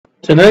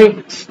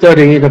Tonight,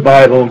 studying the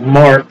Bible,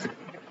 Mark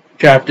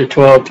chapter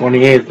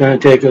 12:28 is going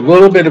to take a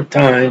little bit of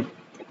time.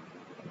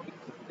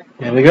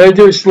 And we're going to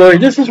do it slowly.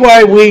 This is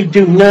why we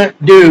do not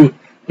do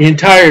the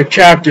entire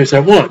chapters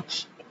at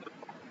once.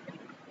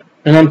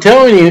 And I'm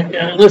telling you,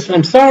 listen,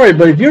 I'm sorry,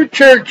 but if your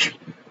church,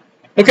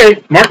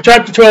 okay, Mark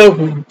chapter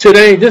 12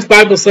 today, this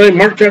Bible study,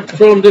 Mark chapter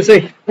 12, they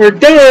say, we're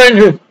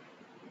done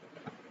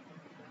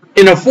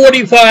in a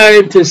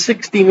 45 to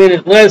 60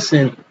 minute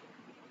lesson.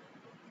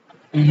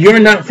 You're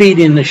not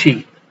feeding the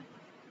sheep.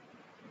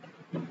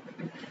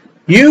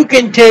 You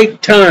can take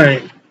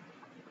time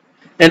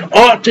and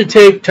ought to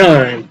take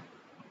time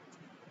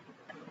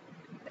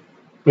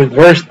with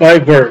verse by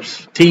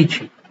verse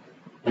teaching.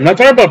 I'm not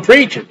talking about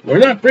preaching. We're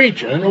not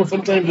preaching. I know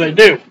sometimes I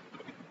do.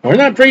 We're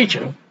not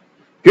preaching.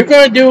 If you're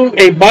going to do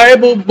a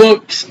Bible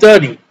book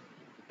study,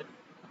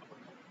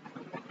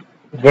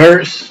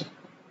 verse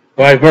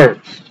by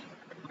verse.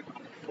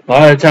 A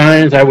lot of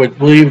times I would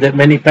believe that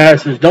many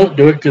pastors don't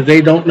do it because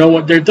they don't know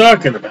what they're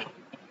talking about.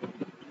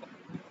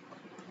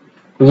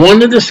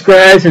 One of the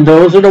scribes, and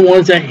those are the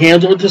ones that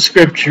handle the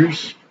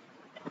scriptures,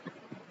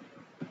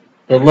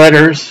 the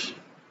letters.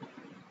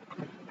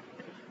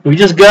 We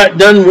just got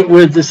done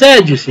with the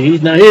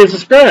Sadducees. Now here's the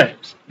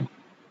scribes.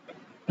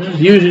 This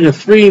is usually a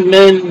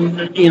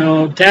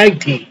 3-men, tag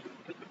team.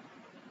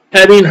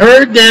 Having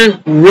heard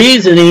them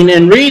reasoning,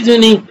 and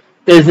reasoning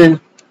is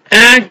an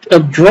act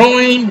of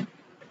drawing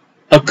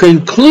a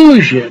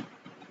conclusion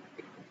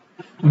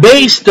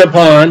based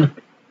upon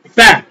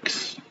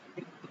facts.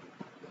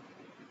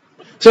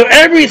 So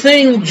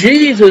everything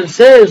Jesus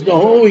says, the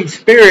Holy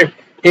Spirit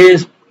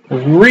is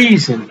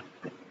reasoned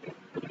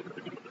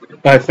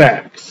by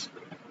facts.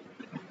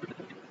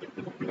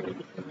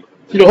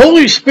 So the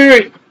Holy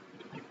Spirit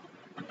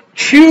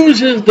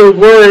chooses the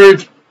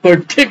words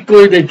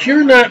particularly that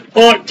you're not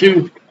ought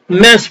to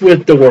mess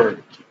with the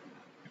words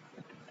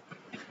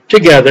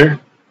together,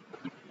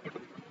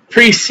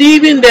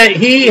 perceiving that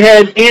he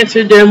had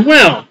answered them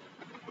well.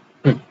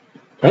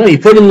 Well, he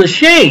put them to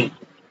shame.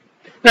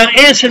 Now,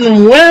 answering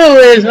them well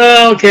is,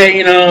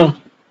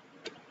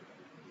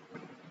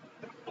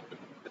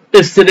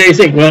 it's today's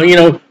thing.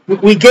 Well,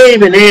 we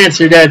gave an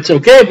answer that's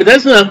okay, but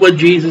that's not what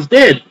Jesus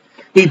did.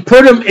 He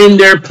put them in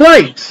their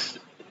place.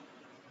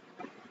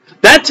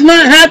 That's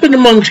not happening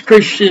amongst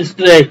Christians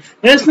today.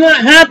 That's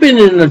not happening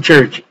in the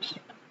churches.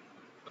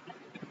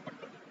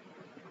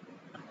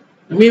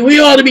 I mean, we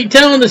ought to be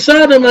telling the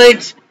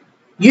Sodomites,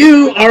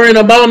 you are an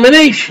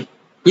abomination.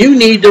 You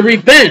need to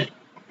repent.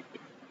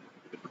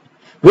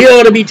 We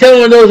ought to be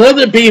telling those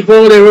other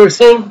people that were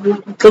so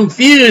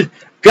confused,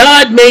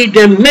 God made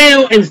them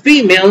male and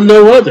female,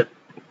 no other.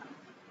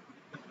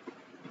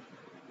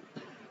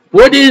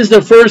 What is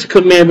the first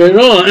commandment at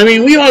all? I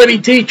mean, we ought to be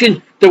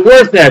teaching the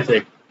worth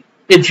ethic.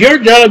 It's your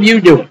job, you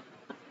do it.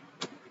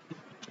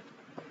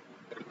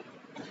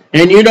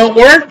 And you don't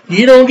work,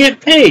 you don't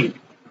get paid.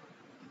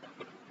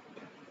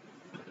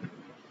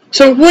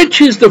 So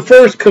which is the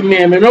first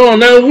commandment? Oh,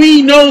 now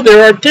we know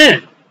there are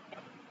 10.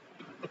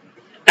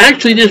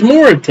 Actually, there's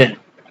more than 10.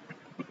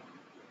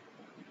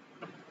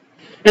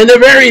 And the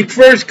very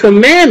first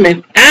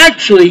commandment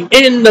actually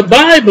in the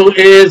Bible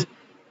is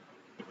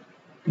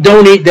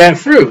don't eat that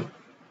fruit.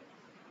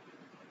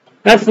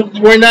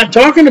 We're not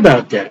talking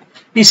about that.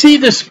 You see,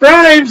 the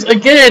scribes,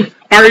 again,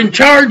 are in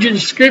charge of the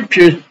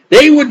scriptures.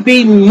 They would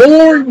be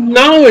more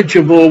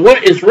knowledgeable of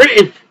what is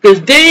written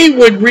because they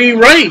would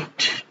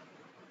rewrite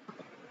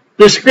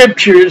the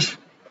scriptures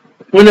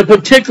when a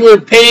particular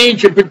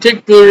page, a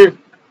particular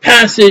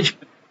passage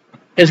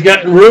has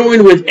gotten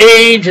ruined with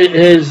age.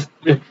 If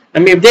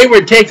they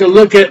would take a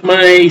look at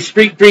my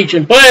street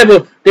preaching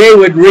Bible, they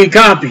would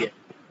recopy it.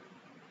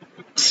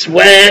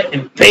 Sweat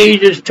and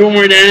pages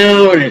torn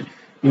out and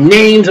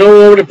names all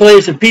over the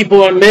place of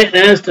people I met and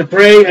asked to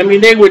pray.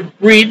 They would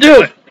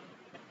redo it.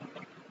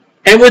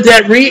 And with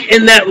that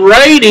in that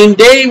writing,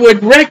 they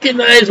would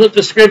recognize what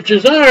the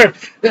scriptures are.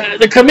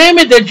 The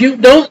commandment that you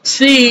don't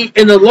see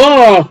in the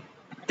law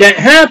that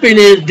happened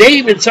is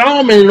David,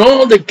 Solomon, and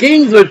all the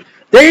kings,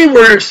 they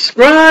were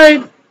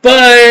scribed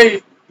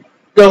by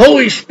the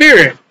Holy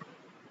Spirit.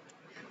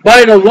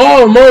 By the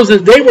law of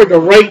Moses, they were to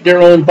write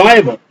their own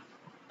Bible.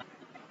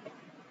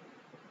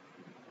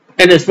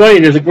 And it's funny,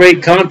 there's a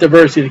great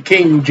controversy, the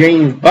King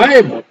James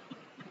Bible.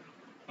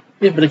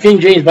 Yeah, but the King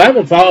James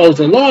Bible follows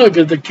the law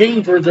because the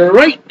kings were to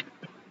write.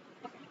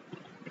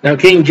 Now,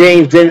 King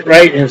James didn't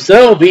write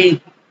himself.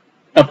 He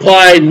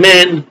applied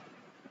men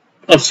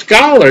of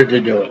scholar to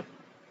do it.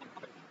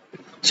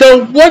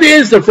 So, what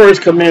is the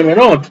first commandment?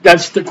 Oh,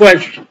 that's the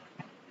question.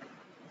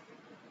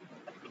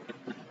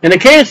 And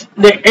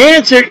the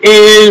answer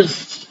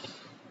is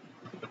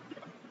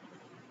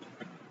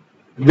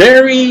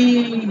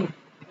very...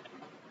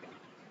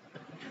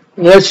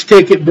 Let's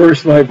take it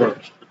verse by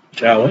verse,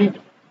 shall we?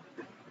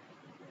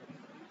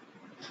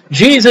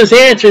 Jesus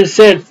answered and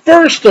said,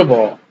 first of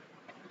all,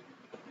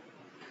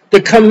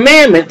 the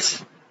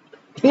commandments,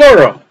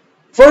 plural.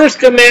 First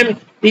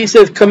commandment, he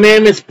says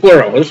commandments,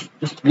 plural. Let's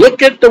just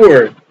look at the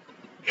word.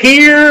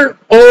 Hear,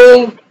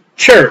 O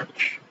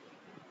church.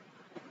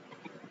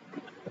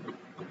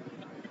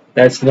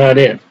 That's not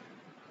it.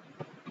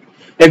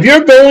 If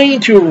you're going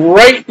to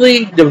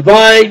rightly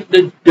divide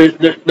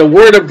the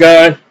Word of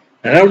God,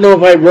 and I don't know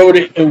if I wrote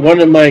it in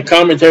one of my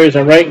commentaries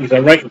I'm writing, because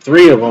I'm writing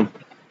 3 of them,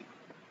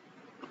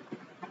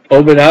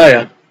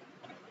 Obadiah,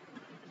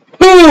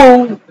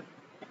 who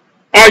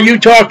are you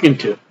talking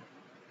to?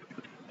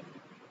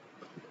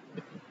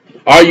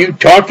 Are you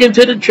talking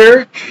to the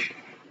church?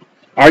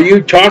 Are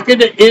you talking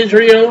to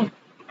Israel?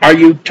 Are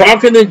you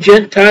talking to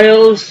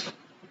Gentiles?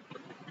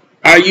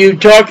 Are you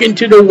talking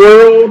to the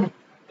world?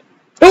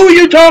 Who are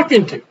you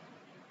talking to?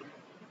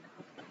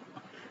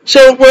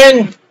 So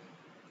when,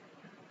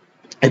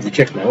 I have to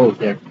check my oath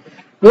there.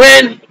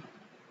 When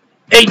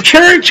a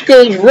church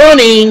goes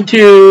running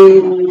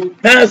to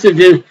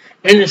passages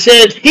and it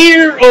says,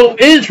 "Hear, O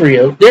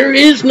Israel," there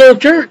is no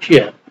church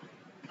yet.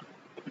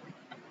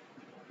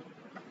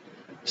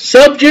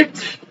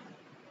 Subject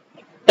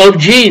of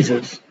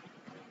Jesus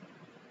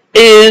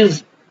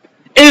is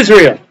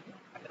Israel.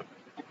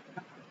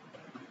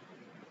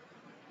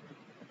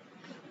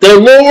 The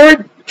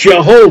Lord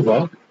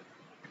Jehovah,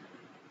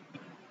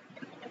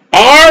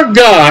 our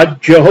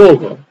God,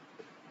 Jehovah,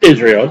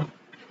 Israel,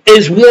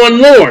 is one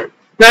Lord.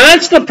 Now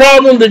that's the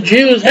problem the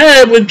Jews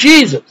had with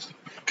Jesus.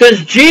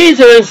 Because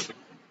Jesus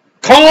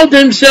called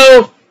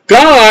himself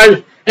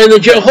God, and the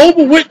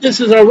Jehovah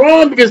Witnesses are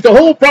wrong, because the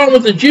whole problem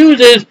with the Jews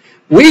is,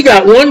 we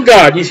got one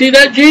God. You see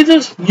that,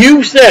 Jesus?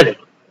 You said it.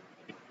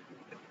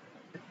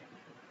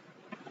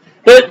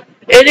 But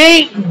it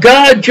ain't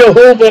God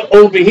Jehovah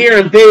over here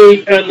on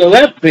the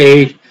left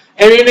page,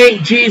 and it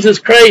ain't Jesus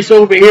Christ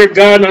over here,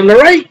 God on the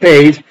right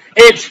page.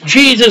 It's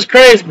Jesus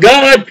Christ,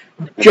 God,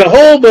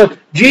 Jehovah,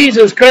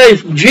 Jesus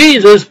Christ,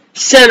 Jesus,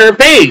 center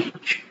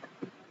page.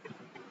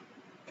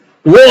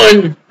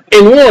 One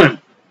in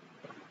one.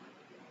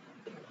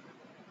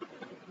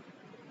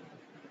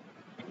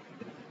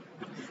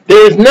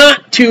 There's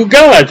not two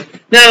gods.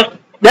 Now,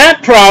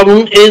 that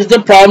problem is the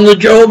problem the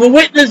Jehovah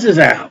Witnesses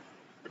have.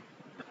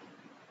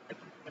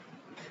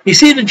 You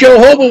see, the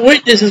Jehovah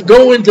Witnesses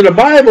go into the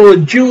Bible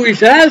with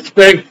Jewish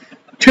aspect,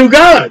 two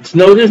gods.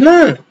 No, there's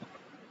not.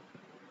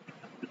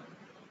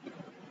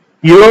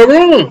 You're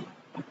wrong.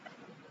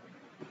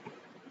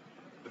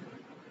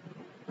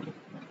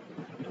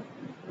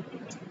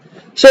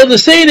 So to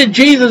say that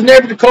Jesus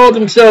never called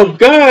himself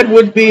God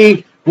would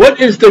be, what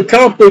is the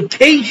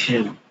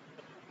complication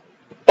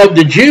of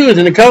the Jews?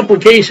 And the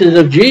complications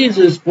of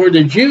Jesus for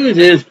the Jews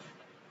is,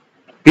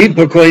 he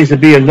proclaims to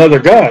be another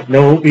God.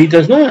 No, he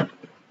does not.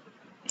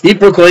 He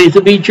proclaims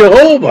to be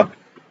Jehovah.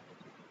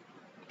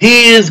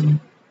 He is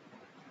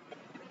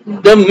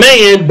the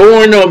man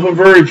born of a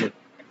virgin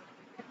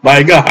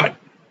by God.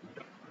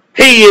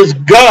 He is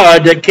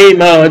God that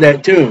came out of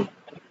that tomb.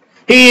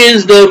 He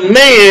is the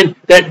man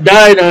that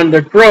died on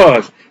the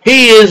cross.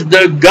 He is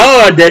the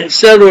God that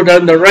settled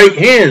on the right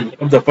hand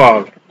of the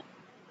Father.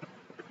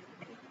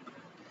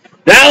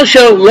 Thou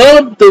shalt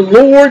love the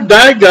Lord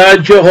thy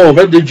God,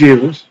 Jehovah, the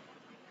Jews,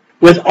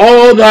 with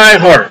all thy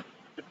heart.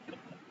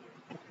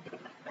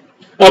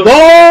 Of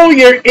all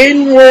your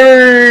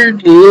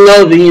inward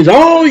lovings,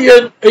 all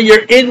your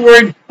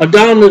inward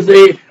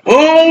adomism,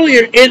 all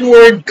your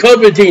inward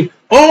coveting,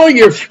 all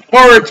your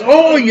hearts,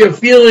 all your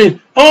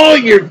feelings, all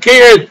your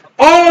cares,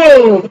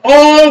 all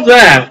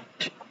that.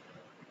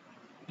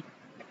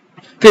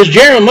 Because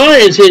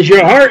Jeremiah says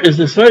your heart is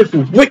the sight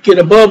of wicked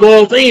above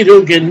all things,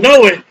 who can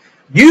know it.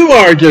 You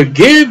are to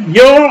give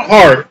your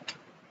heart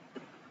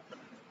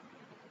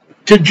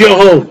to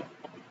Jehovah.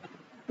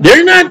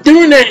 They're not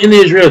doing that in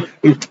Israel.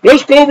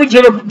 Let's go over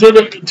to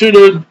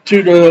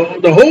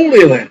the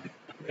Holy Land.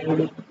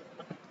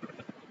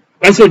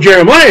 That's what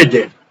Jeremiah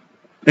did.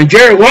 And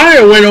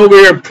Jeremiah went over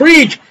there and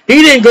preached.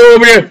 He didn't go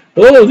over there,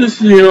 oh,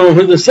 this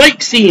is, the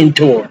sightseeing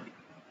tour.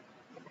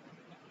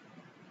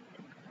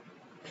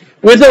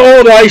 With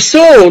all thy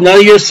soul. Now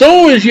your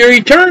soul is your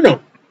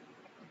eternal.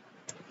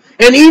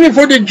 And even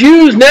for the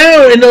Jews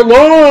now in the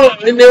law,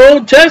 in the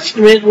Old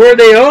Testament, where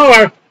they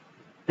are,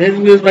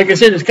 and like I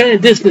said, it's kind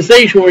of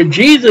dispensation where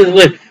Jesus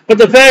lived. But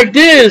the fact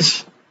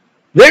is,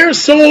 their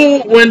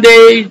soul, when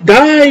they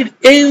died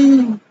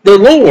in the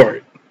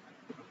Lord,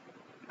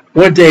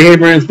 went to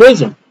Abraham's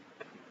bosom.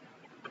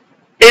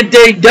 If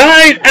they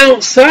died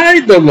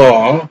outside the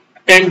law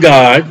and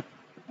God,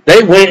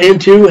 they went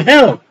into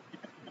hell.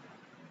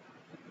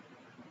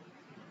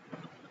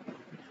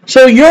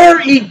 So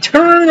your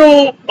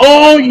eternal,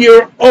 all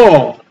your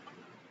all,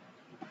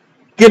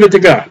 give it to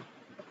God.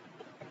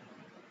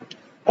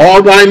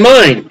 All thy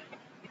mind,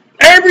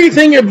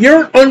 everything of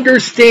your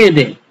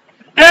understanding,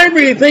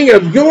 everything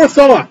of your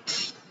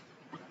thoughts,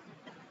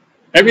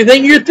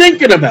 everything you're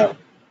thinking about.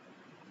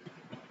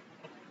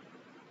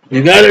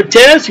 You got a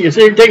test,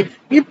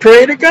 you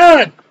pray to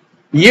God.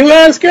 You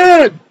ask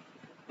God.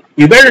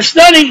 You better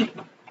study,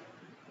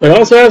 but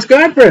also ask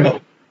God for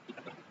help.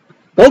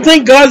 Don't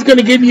think God's going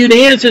to give you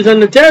the answers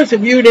on the test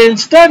if you didn't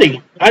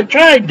study. I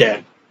tried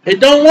that. It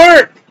don't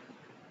work.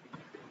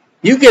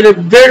 You get a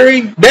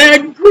very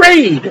bad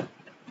grade.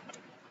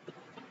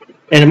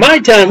 And in my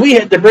time, we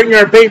had to bring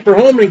our paper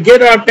home and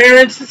get our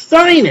parents to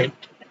sign it.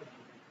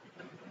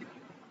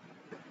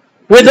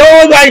 with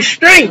all thy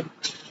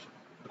strength.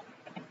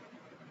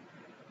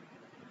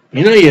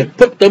 You know, you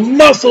put the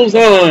muscles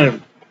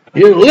on.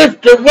 You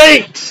lift the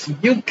weights.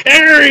 You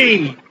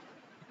carry.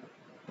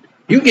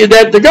 You give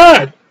that to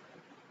God.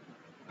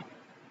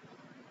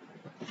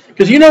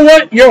 Because you know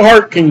what? Your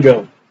heart can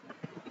go.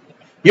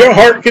 Your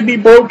heart can be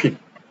broken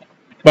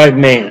by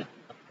man.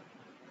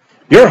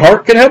 Your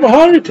heart can have a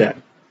heart attack.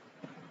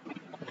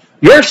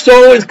 Your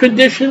soul is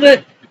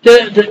conditioned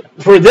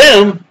for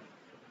them,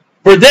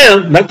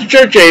 not the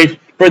church age,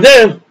 for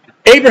them,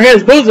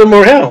 Abraham's bosom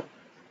or hell.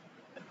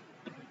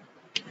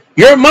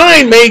 Your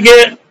mind may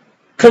get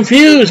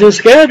confused and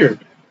scattered.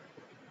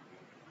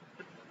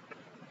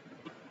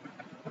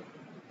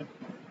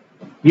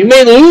 You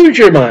may lose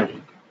your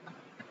mind.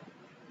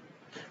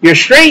 Your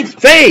strength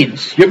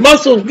fades. Your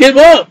muscles give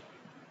up.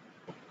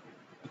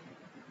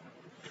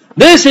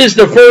 This is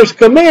the first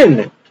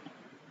commandment.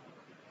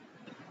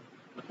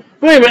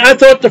 Wait a minute, I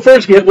thought the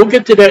first commandment, we'll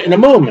get to that in a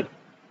moment.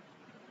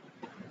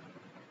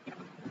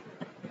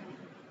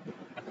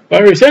 I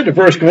already said the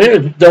first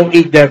commandment, don't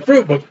eat that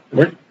fruit, but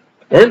we're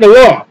in the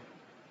law.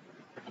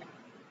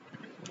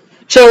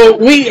 So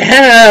we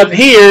have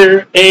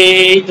here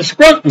a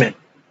disgruntlement.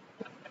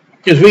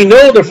 Because we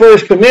know the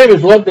first commandment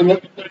is love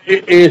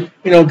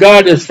the,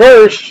 God is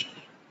first.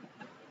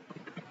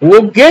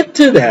 We'll get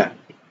to that.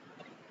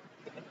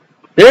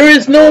 There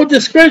is no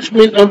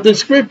discouragement of the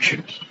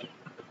scriptures.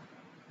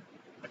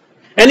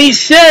 And he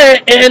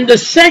said, and the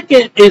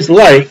second is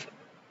like,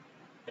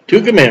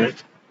 2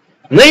 commandments,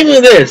 namely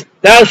this,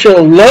 thou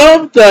shalt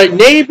love thy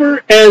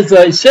neighbor as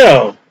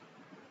thyself.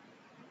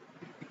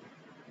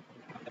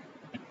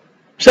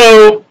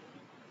 So,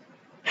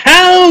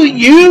 how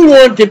you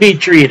want to be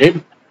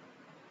treated,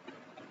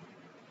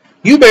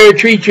 you better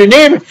treat your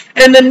neighbor.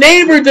 And the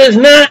neighbor does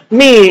not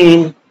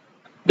mean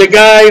the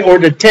guy or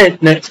the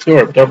tent next door.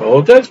 I'm talking about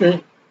Old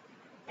Testament.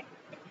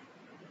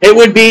 It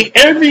would be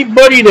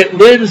everybody that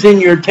lives in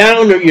your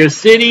town or your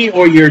city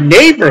or your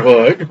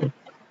neighborhood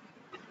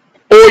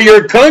or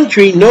your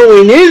country,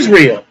 knowing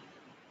Israel.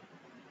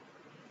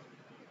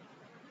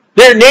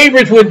 Their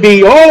neighbors would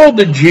be all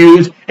the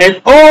Jews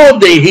and all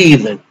the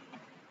heathen.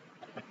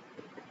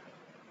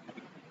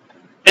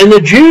 And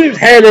the Jews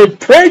had a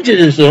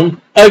prejudice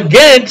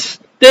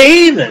against the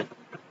heathen.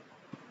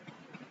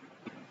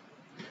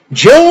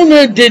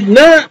 Jonah did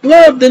not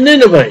love the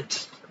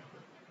Ninevites.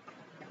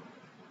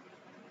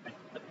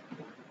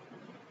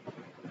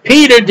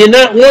 Peter did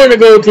not want to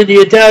go to the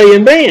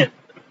Italian band.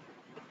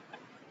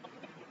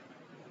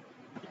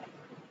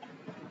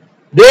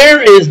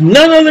 There is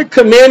none other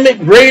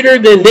commandment greater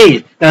than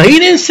these. Now, he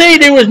didn't say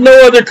there was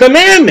no other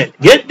commandment.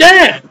 Get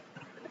that.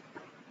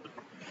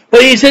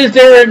 But he says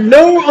there are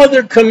no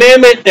other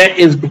commandment that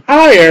is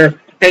higher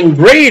and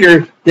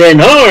greater than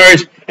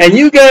ours. And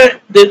you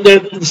got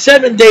the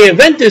Seventh-day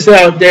Adventists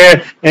out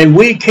there, and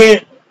we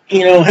can't,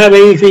 have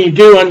anything to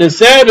do on the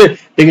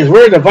Sabbath because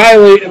we're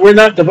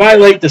not to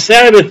violate the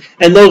Sabbath.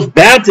 And those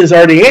Baptists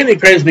are the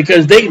Antichrist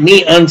because they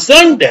meet on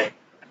Sunday.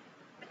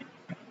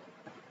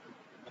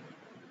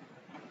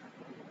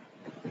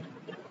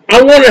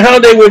 I wonder how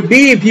they would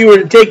be if you were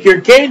to take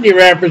your candy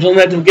wrappers and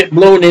let them get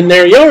blown in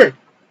their yard.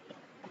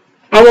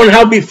 I wonder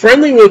how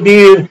friendly would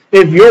be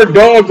if your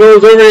dog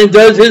goes over and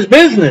does his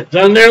business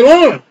on their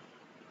lawn.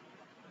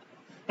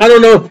 I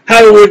don't know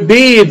how it would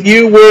be if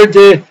you were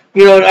to,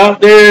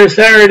 out there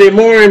Saturday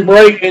morning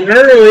bright and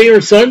early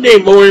or Sunday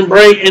morning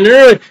bright and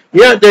early.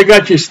 Yeah, they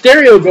got your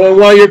stereo going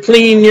while you're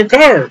cleaning your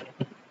car.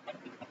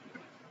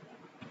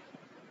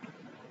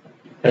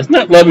 That's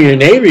not loving your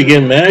neighbor. You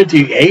get mad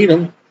till you hate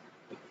them.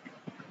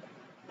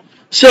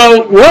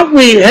 So what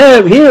we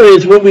have here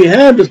is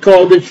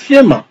called the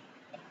Shema.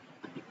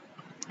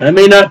 I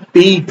may not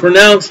be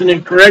pronouncing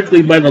it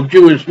correctly by the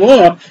Jewish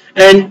law.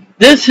 And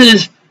this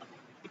is,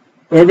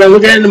 we're going to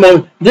look at it in a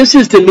moment, this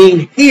is to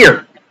mean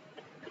hear.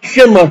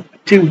 Shema,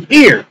 to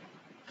hear.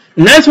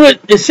 And that's what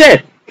it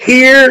said.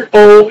 Hear,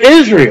 O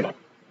Israel.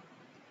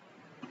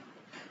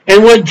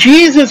 And what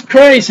Jesus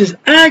Christ is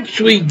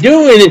actually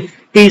doing is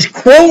he's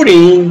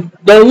quoting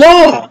the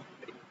law.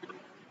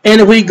 And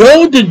if we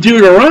go to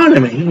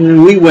Deuteronomy,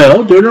 and we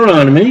will,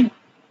 Deuteronomy,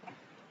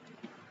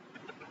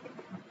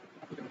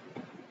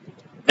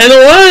 and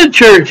a lot of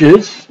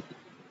churches,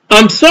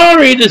 I'm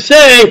sorry to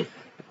say,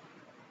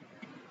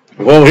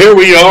 well, here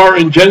we are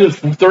in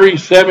Genesis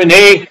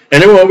 37:8,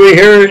 and then over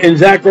here in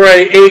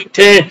Zechariah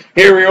 8:10,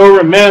 here we're over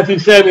in Matthew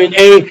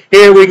 7:8,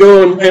 here we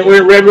go, and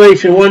we're in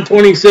Revelation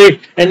 1:26,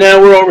 and now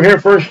we're over here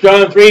 1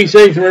 John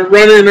 3:6, and we're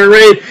running a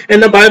race,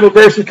 and the Bible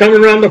verse is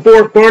coming around the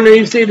fourth corner,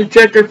 you see the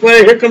checker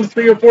play, here comes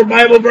 3 or 4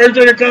 Bible verses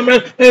that are coming,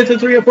 and it's a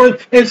 3 or 4,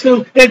 it's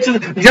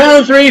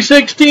John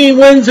 3:16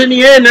 wins in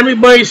the end,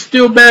 everybody's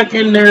still back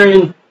in there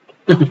in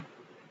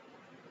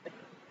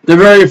the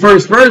very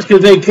first verse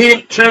because they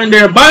can't turn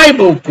their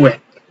Bible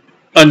quick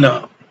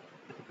enough.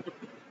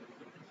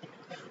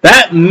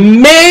 That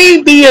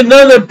may be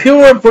another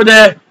pure for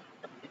that.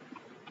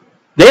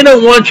 They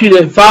don't want you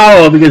to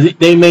follow because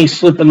they may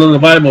slip another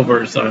Bible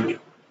verse on you.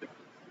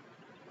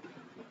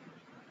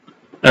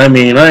 I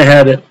mean, I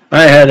had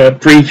I had a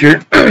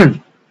preacher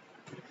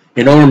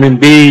in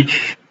Ormond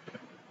Beach.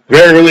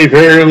 Verily,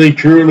 verily,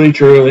 truly,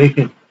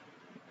 truly.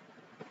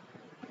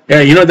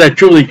 Yeah, you know that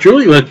truly,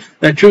 truly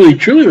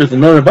was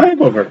another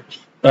Bible verse.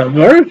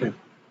 Version.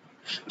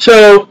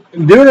 So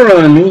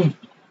Deuteronomy,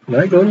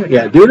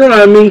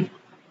 Deuteronomy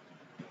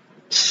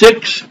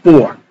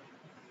 6:4.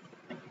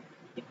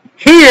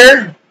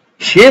 Here,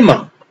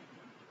 Shema.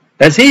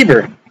 That's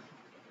Hebrew.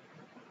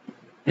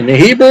 In the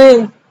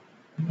Hebrew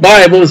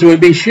Bibles, it would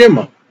be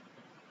Shema.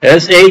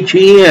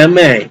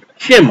 S-H-E-M-A.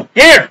 Shema.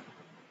 Here.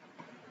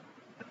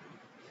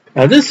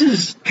 Now, this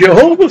is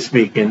Jehovah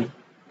speaking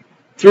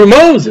through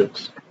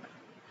Moses.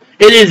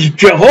 It is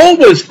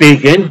Jehovah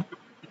speaking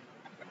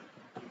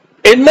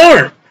in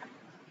Mark.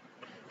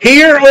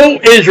 Hear, O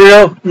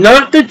Israel,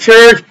 not the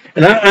church.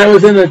 And I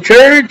was in a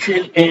church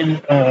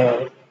in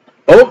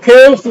Oak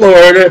Hill,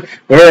 Florida,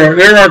 where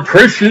there are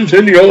Christians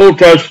in the Old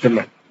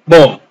Testament.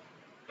 Boom.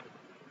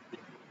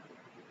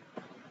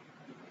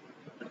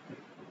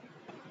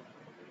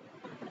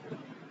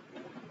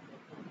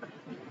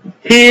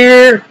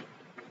 Hear,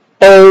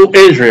 O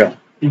Israel,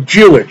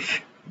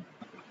 Jewish.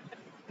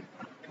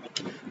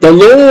 The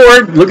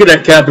Lord, look at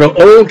that capital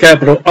O,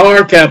 capital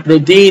R, capital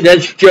D,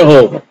 that's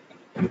Jehovah.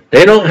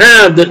 They don't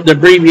have the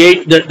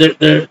abbreviate,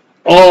 the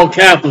all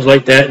capitals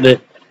like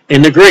that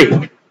in the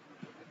Greek.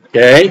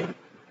 Okay?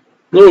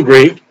 Little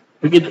Greek.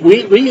 We have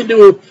to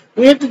do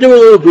a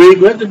little Greek,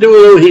 we have to do a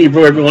little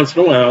Hebrew every once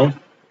in a while.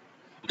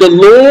 The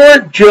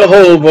Lord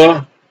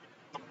Jehovah,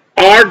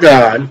 our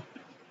God,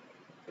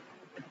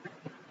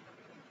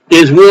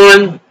 is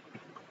one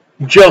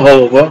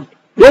Jehovah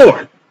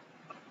Lord.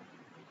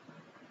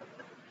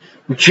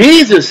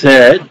 Jesus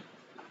said,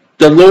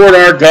 the Lord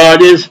our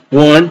God is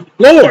one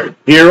Lord.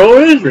 Hear, O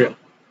Israel.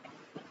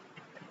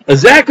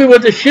 Exactly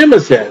what the Shema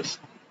says.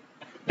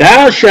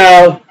 Thou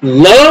shalt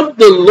love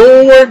the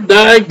Lord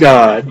thy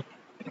God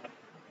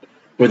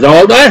with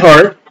all thy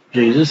heart,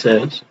 Jesus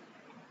says,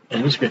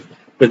 in the scripture,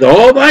 with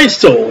all thy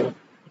soul.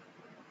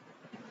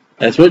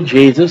 That's what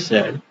Jesus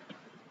said.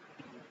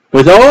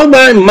 With all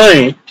thy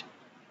might.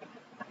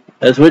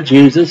 That's what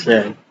Jesus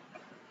said.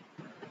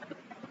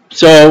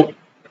 So,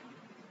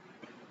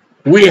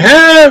 we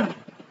have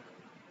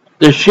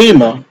the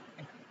Shema.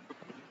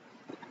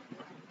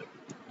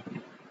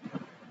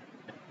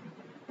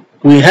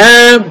 We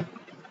have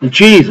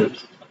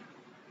Jesus.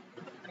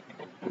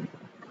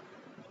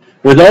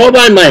 With all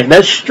thy might.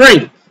 That's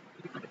strength.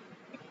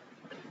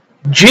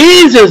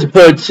 Jesus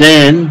puts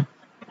in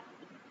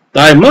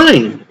thy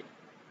mind.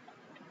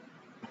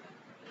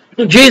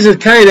 So Jesus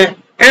kind of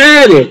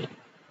added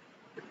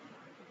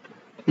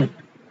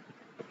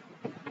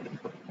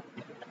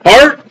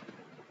heart,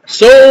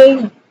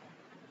 soul,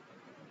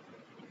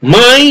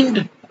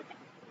 mind,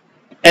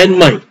 and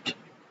might.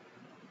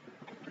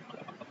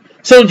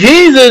 So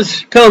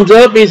Jesus comes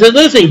up, he says,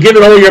 listen, give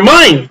it all your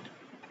mind.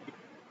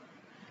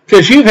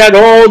 Because you've had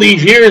all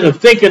these years of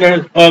thinking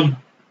of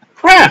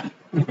crap.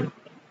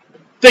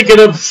 Thinking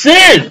of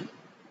sin.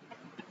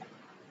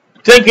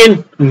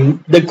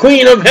 Thinking the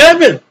Queen of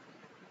Heaven.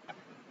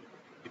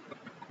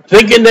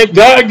 Thinking that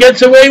God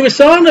gets away with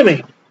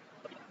sodomy.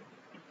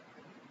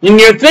 And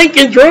your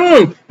thinking's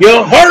wrong.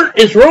 Your heart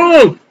is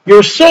wrong.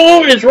 Your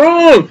soul is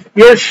wrong.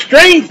 Your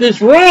strength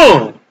is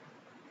wrong.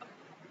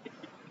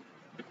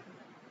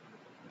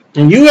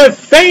 And you have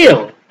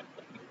failed.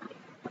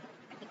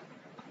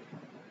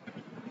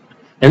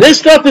 And this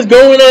stuff is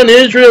going on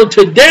in Israel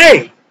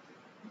today,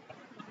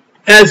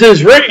 as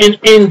is written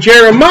in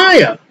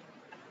Jeremiah.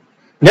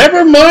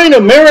 Never mind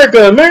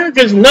America.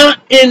 America's not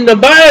in the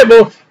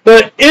Bible,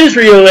 but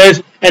Israel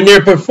is, and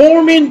they're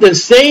performing the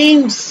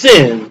same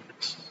sins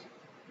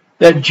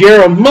that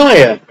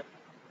Jeremiah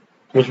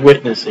was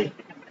witnessing.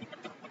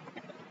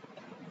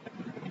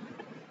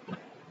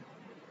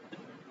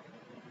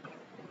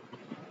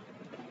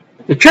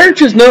 The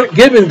church is not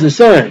given the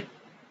sign.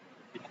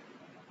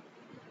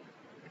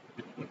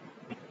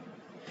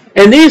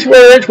 And these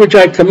words which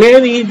I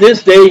command thee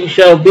this day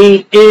shall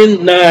be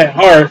in thy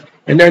heart,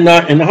 and they're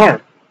not in the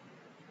heart.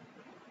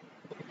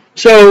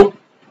 So,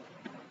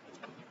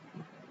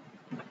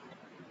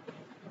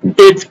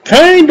 it's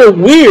kind of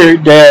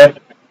weird that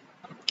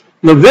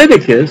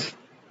Leviticus,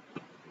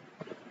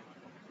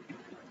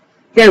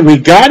 again, we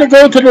got to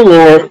go to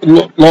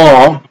the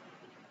law,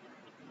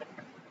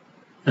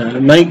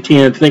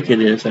 19, I think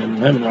it is. I'm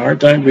having a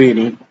hard time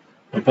reading.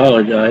 I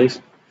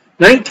apologize.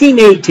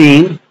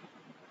 19:18.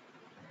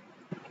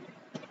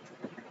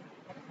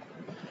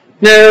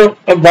 Now,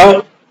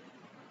 about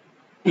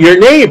your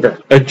neighbor,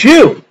 a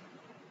Jew,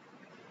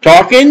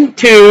 talking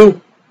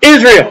to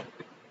Israel.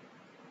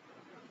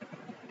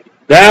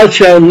 Thou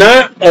shalt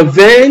not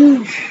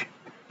avenge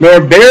nor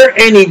bear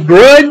any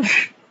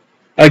grudge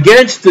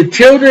against the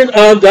children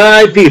of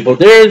thy people.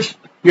 There's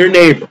your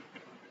neighbor.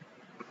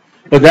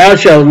 But thou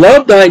shalt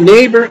love thy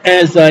neighbor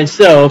as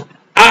thyself.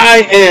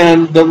 I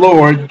am the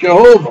Lord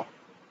Jehovah.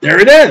 There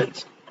it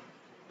is.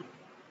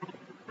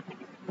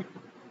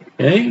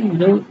 Okay?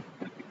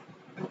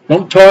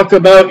 Don't talk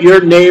about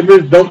your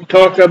neighbors. Don't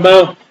talk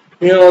about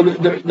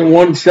the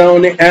one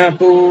selling the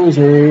apples,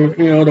 or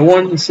the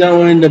one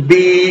selling the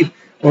beef,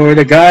 or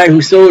the guy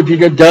who sold you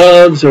the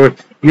doves, or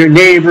your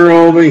neighbor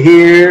over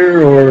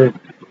here, or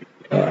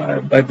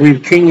I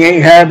believe King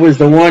Ahab was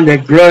the one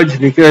that grudged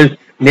because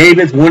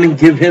Naboth wouldn't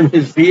give him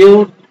his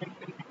field.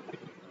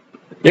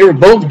 They were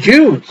both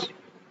Jews.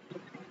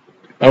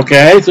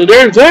 Okay, so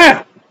there's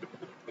that.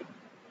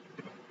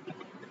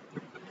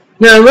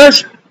 Now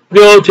let's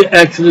go to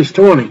Exodus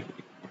 20.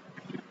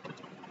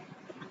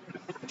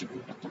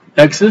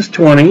 Exodus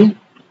 20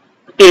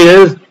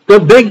 is the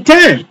Big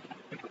Ten.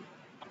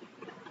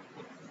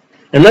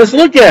 And let's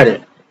look at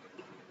it.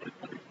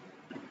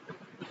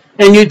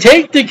 And you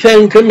take the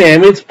 10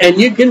 Commandments and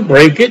you can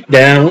break it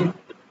down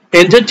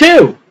into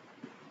 2.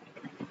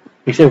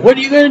 You say, what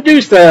are you going to do,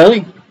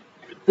 Styly?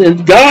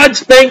 And God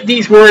spake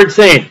these words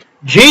saying,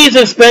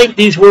 Jesus spake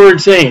these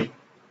words saying,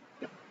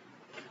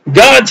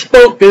 God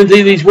spoke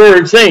into these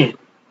words saying,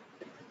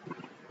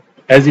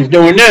 as he's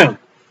doing now,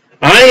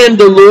 I am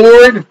the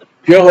Lord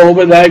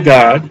Jehovah thy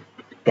God,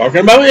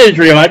 talking about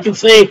Israel, I can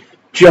say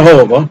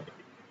Jehovah,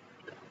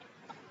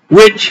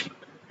 which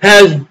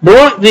has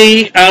brought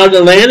thee out of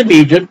the land of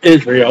Egypt,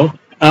 Israel,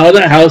 out of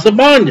the house of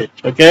bondage,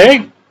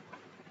 okay?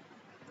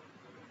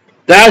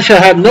 Thou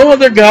shalt have no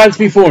other gods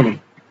before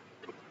me.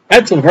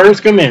 That's the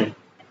first commandment.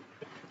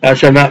 Thou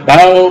shalt not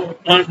bow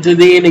unto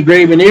thee any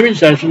graven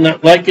image. Thou shalt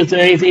not liken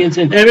to anything that's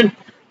in heaven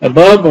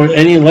above, or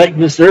any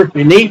likeness earth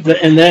beneath,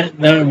 and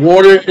that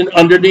water and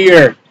under the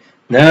earth.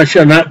 Thou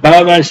shalt not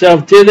bow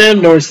thyself to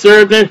them, nor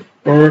serve them.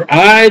 For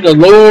I, the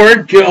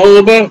Lord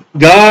Jehovah,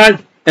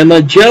 God, am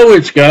a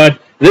jealous God,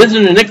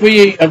 visiting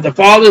iniquity of the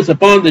fathers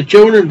upon the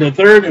children of the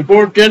third and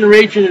fourth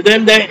generation of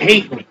them that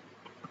hate me,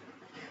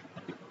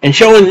 and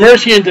showing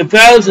mercy unto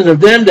thousands of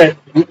them that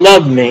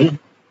love me.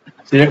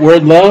 See that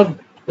word love?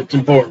 That's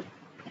important.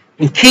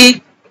 And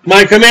keep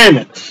my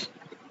commandments.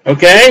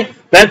 Okay?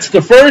 That's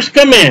the first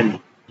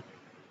commandment.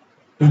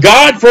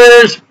 God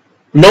first,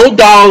 no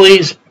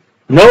dollies,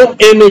 no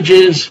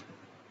images,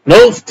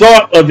 no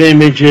thought of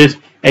images,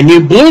 and you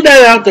blew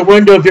that out the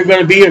window if you're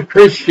going to be a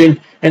Christian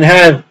and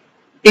have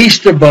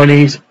Easter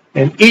bunnies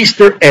and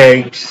Easter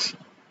eggs.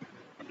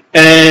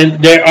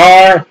 And there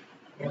are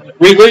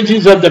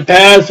religions of the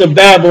past of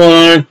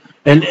Babylon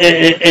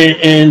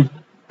and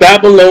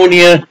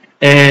Babylonia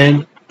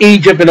and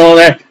Egypt and all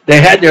that.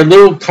 They had their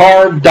little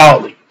carved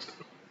dollies.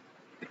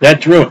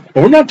 That's ruined.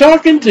 But we're not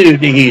talking to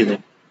the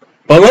heathen.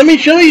 But let me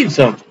show you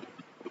something.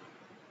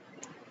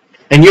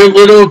 And your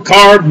little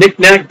carved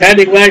knick-knack,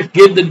 paddywhack,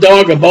 give the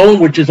dog a bone,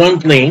 which is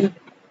unclean.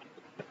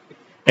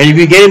 And if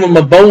you gave him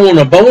a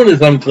bone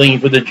is unclean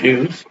for the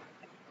Jews.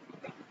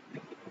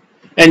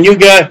 And you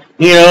got,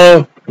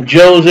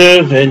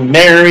 Joseph and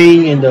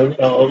Mary and the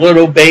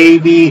little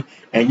baby,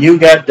 and you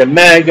got the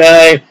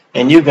Magi,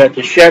 and you got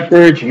the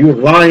shepherds, you were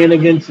lying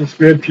against the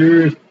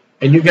scriptures,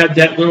 and you got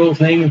that little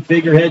thing and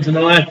figureheads and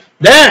all that.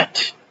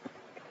 That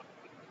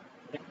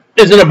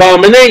is an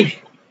abomination.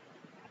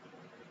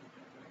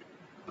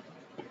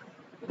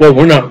 Well,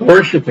 we're not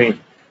worshiping.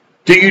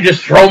 Do you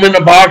just throw them in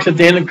a box at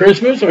the end of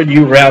Christmas, or do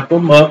you wrap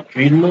them up,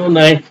 treat them all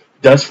night,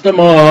 dust them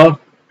off?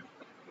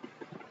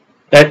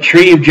 That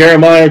tree of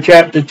Jeremiah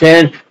chapter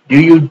 10, do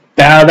you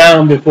bow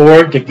down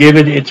before it to give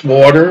it its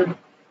water?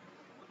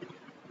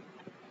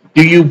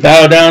 Do you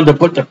bow down to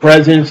put the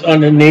presents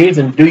underneath?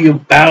 And do you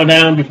bow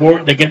down before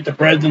it to get the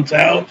presents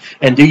out?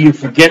 And do you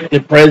forget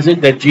the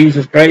present that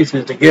Jesus Christ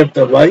is the gift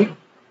of life?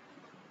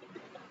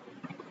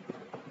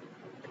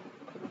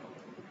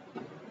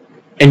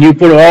 And you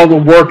put all the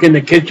work in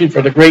the kitchen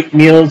for the great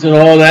meals and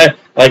all that,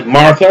 like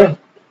Martha?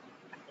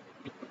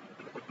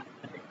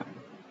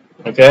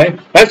 Okay?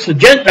 That's the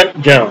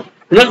Gentile.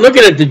 We're not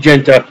looking at the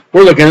Gentile.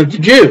 We're looking at the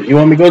Jew. You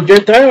want me to go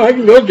Gentile? I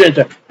can go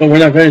Gentile. But we're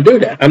not going to do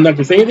that. I'm not going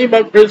to say anything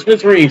about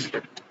Christmas or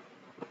Easter.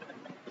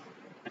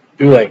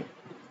 Too late.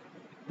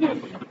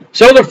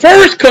 So the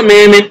first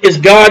commandment is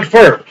God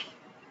first.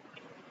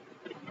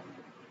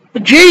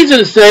 But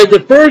Jesus said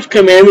the first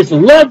commandment is to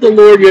love the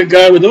Lord your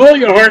God with all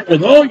your heart,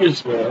 with all your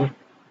soul,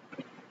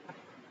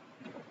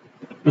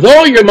 with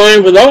all your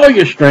mind, with all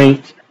your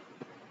strength.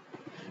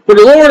 For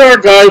the Lord our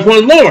God is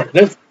one Lord.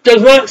 That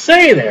does not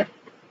say there.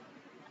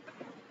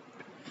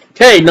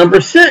 Okay,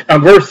 verse 6,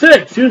 verse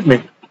 7,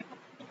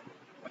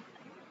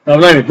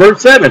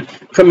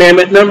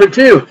 commandment number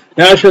 2.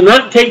 Thou shalt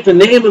not take the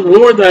name of the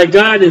Lord thy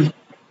God in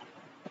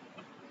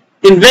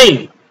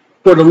vain,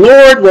 for the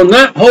Lord will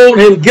not hold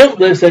him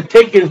guiltless that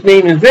take his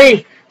name in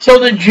vain. So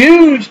the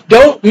Jews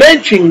don't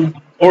mention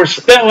or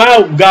spell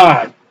out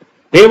God.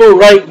 They will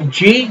write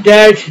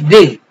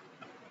G-D,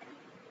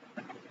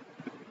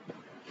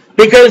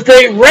 because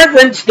they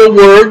reverence the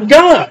word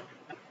God.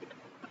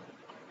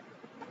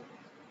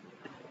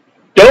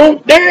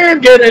 Don't dare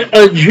get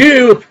a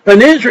Jew,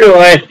 an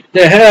Israelite,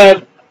 to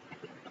have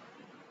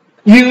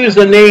used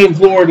the name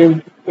Lord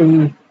in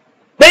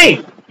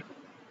vain.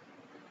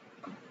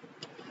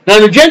 Now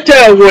the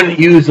Gentile wouldn't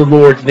use the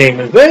Lord's name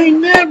in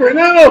vain. Never.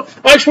 No.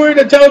 I swear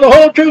to tell the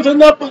whole truth and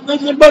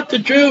nothing but the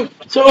truth.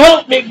 So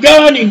help me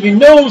God. And your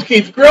nose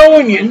keeps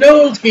growing. Your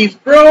nose keeps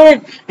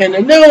growing. And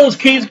the nose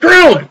keeps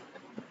growing.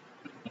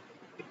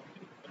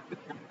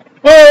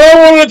 Oh,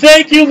 I want to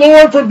thank you,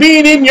 Lord, for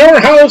being in your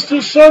house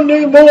this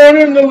Sunday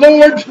morning, the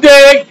Lord's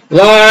day.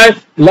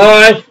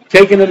 Lie.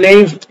 Taking the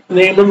name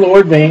of the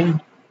Lord vain.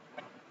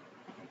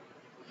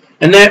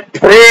 And that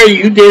prayer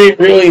you did it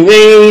really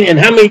vain. And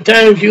how many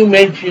times you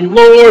mentioned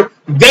Lord,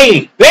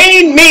 vain.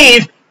 Vain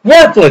means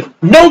worthless,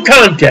 no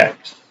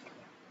context.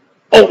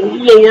 Oh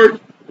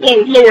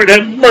Lord,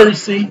 have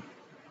mercy.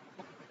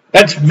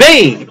 That's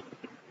vain.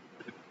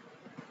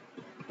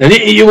 And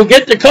you will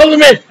get the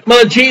compliment,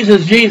 my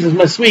Jesus,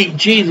 my sweet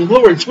Jesus,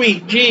 Lord,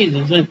 sweet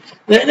Jesus. And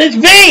it's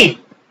vain.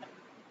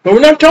 But we're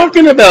not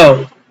talking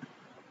about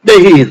the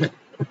heathen.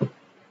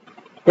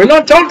 We're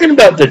not talking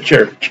about the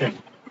church.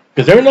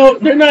 Because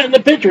they're not in the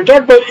picture. We're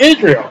talking about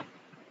Israel.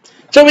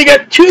 So we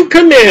got two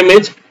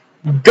commandments.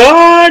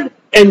 God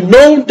and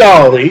no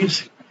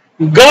dollies.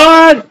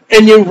 God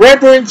and you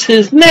reverence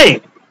his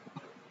name.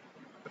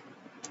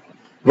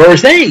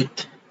 Verse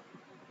 8.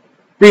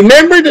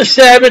 Remember the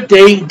Sabbath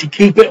day to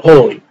keep it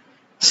holy.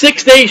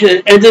 6 days,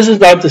 and this is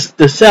about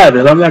the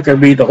Sabbath. I'm not going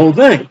to read the whole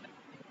thing.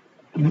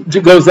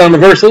 It goes down to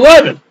verse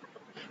 11.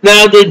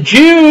 Now the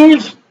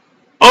Jews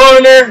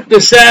honor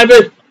the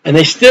Sabbath, and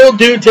they still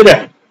do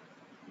today.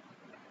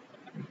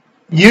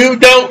 You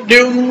don't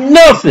do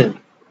nothing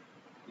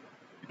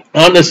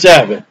on the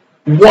Sabbath.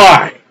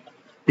 Why?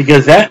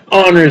 Because that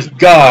honors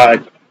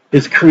God,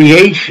 his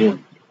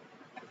creation.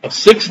 Of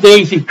 6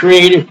 days he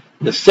created.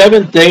 The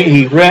seventh day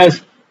he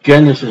rests.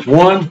 Genesis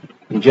 1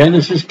 and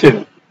Genesis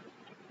 2.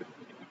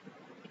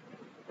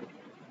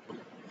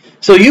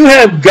 So you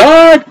have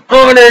God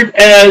honored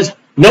as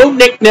no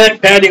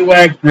knick-knack,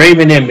 paddywhack,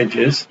 graven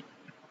images,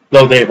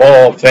 though they've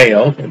all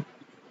failed.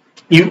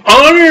 You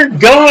honor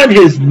God,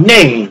 his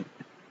name.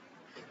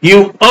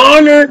 You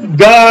honor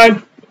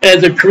God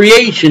as a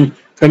creation.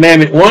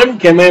 Commandment 1,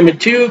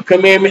 Commandment 2,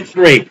 Commandment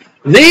 3.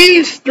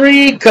 These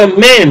 3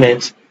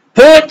 commandments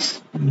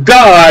puts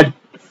God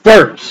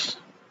first.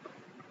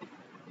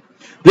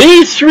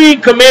 These 3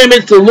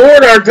 commandments, the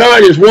Lord our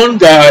God is one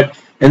God,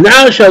 and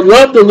thou shalt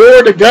love the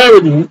Lord thy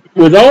God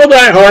with all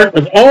thy heart,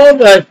 with all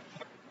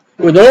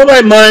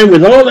thy mind,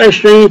 with all thy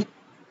strength,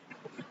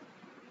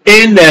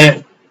 in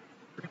that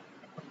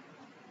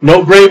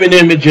no graven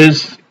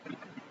images,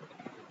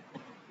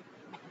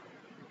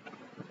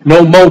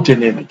 no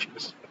molten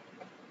images.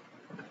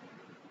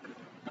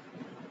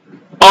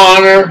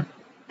 Honor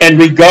and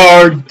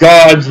regard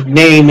God's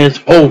name as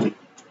holy.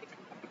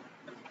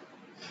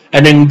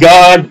 And in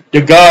God,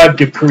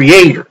 the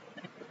Creator.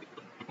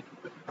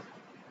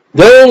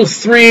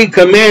 Those 3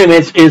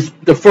 commandments is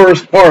the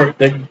first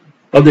part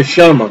of the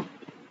Shema.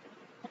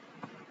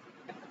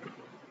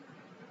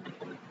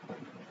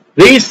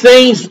 These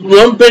things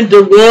lump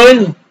into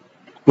one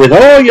with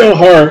all your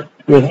heart,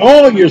 with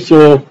all your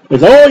soul,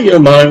 with all your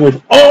mind,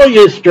 with all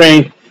your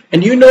strength.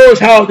 And you notice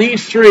how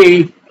these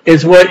 3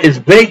 is what is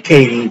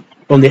vacating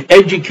from the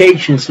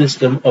education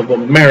system of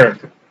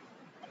America.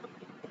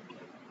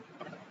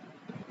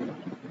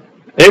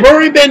 They've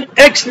already been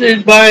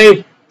exited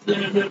by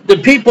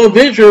the people of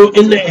Israel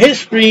in the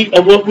history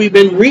of what we've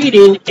been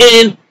reading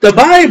in the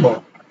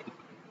Bible.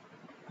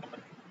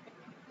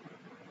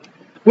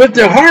 With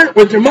their heart,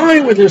 with their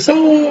mind, with their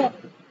soul,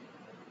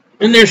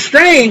 and their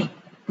strength,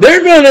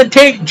 they're going to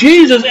take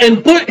Jesus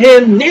and put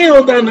him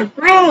nailed on the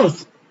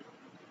cross.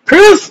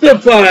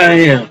 Crucify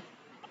him.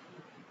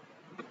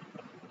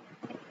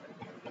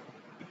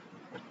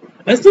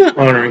 That's not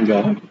honoring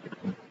God.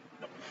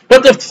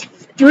 But the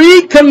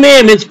 3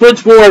 commandments put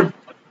forth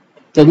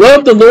to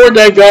love the Lord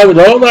thy God with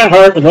all thy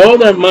heart, with all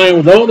thy mind,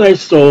 with all thy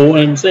soul,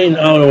 and I'm saying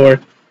our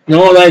Lord, and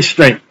all thy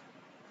strength.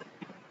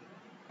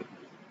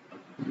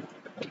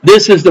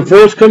 This is the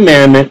first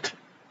commandment.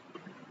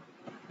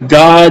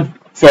 God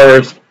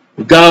first,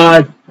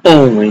 God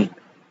only,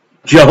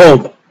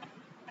 Jehovah.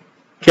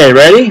 Okay,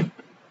 ready?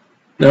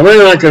 Now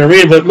we're not going to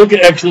read it, but look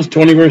at Exodus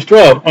 20 verse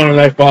 12. Honor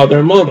thy father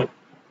and mother.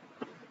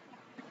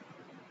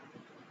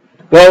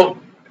 Well,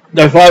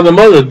 thy father and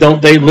mother,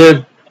 don't they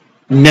live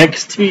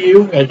next to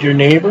you as your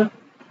neighbor?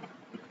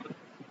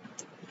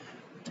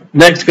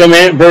 Next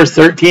command, verse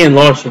 13,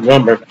 lost the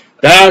number.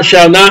 Thou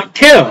shalt not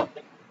kill.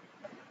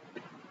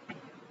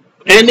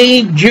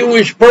 Any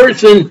Jewish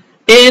person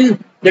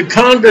in the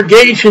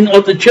congregation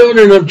of the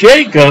children of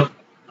Jacob,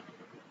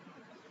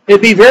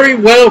 it'd be very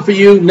well for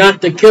you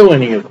not to kill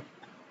any of them.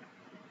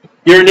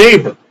 Your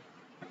neighbor.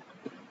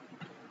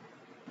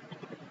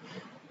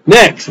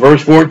 Next,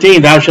 verse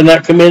 14, thou shalt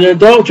not commit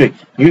adultery.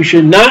 You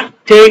should not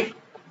take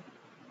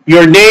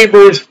your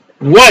neighbor's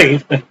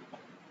wife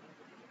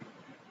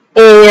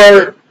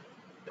or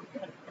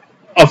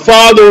a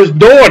father's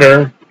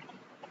daughter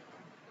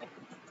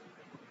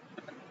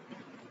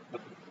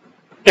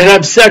and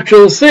have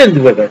sexual sins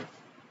with her.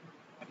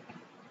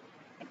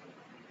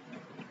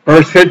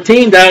 Verse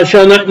 15, thou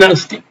shalt not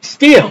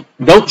steal.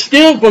 Don't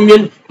steal from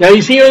you. Now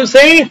you see what I'm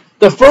saying?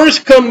 The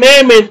first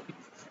commandment,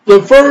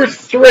 the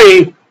first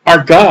three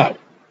are God.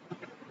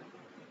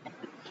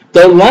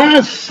 The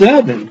last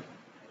seven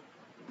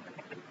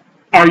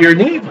are your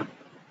neighbor.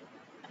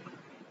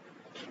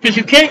 Because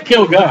you can't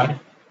kill God.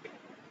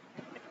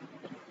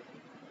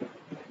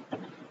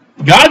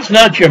 God's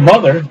not your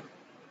mother.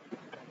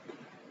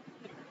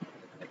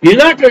 You're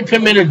not going to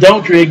commit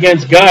adultery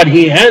against God.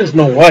 He has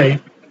no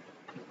wife.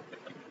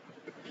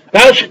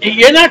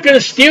 You're not going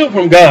to steal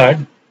from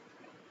God.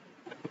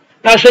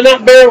 Thou shalt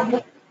not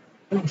bear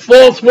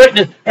false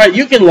witness. All right,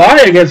 you can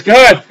lie against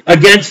God,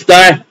 against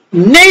thy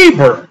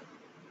neighbor.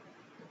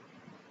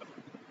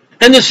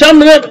 And to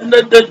sum it up,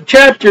 the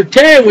chapter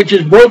 10, which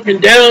is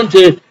broken down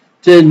to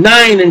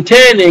 9 and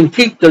 10, and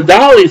keep the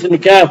dollies in the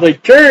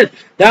Catholic Church,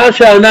 thou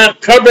shalt not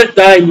covet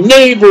thy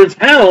neighbor's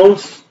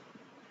house.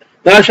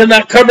 Thou shalt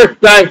not covet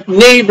thy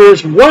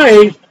neighbor's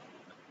wife.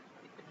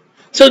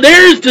 So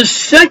there's the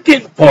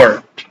second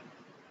part.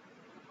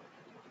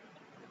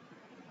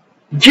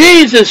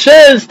 Jesus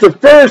says the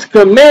first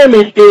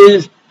commandment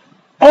is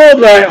all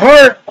thy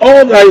heart,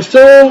 all thy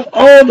soul,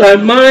 all thy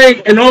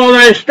mind, and all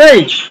thy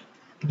strength.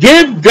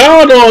 Give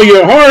God all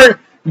your heart.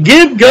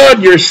 Give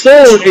God your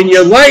soul, and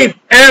your life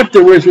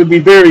afterwards will be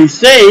very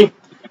safe.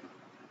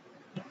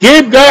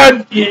 Give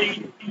God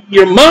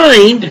your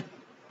mind.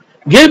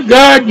 Give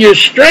God your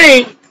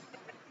strength.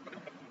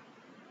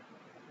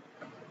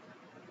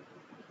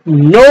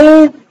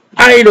 No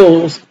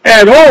idols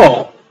at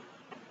all.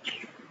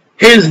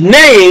 His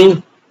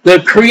name,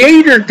 the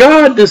Creator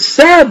God, the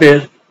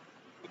Sabbath,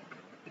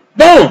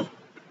 boom.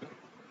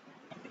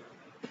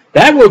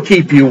 That will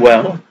keep you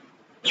well.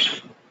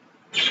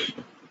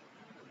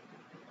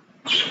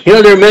 You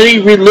know, there are many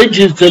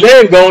religions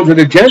today going to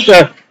the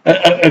Gentiles,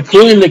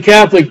 including the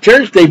Catholic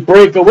Church. They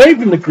break away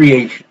from the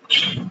creation.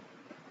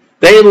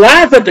 They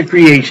laugh at the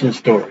creation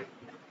story.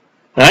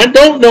 I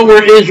don't know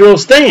where Israel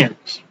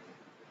stands.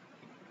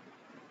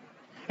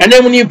 And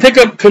then when you pick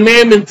up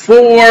Commandment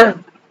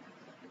 4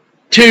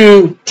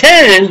 to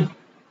 10,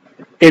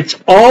 it's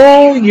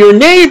all your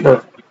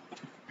neighbor.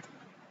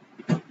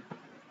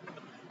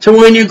 So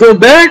when you go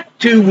back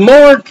to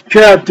Mark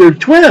chapter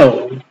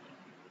 12,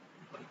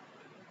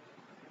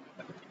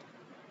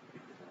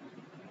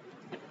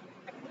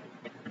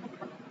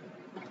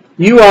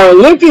 you are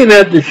looking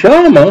at the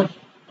Shema,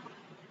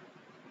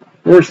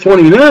 verse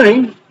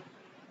 29,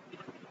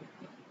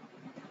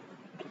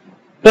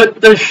 but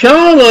the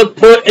Shema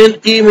put an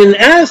even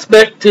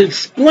aspect to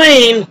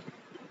explain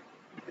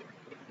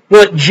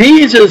what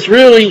Jesus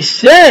really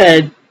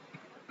said.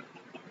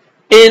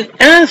 An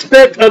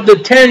aspect of the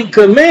 10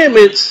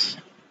 Commandments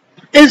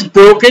is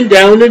broken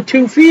down in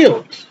two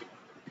fields.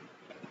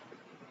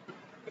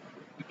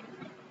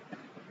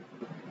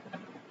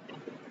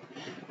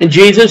 And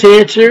Jesus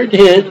answered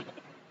him,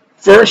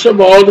 first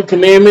of all, the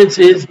commandments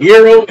is,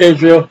 Hear, O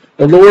Israel,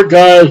 the Lord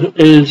God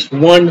is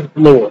one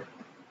Lord.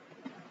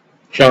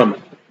 Shema.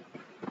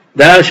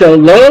 Thou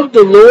shalt love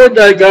the Lord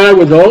thy God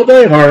with all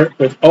thy heart,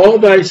 with all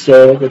thy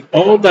soul, with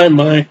all thy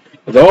mind,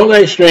 with all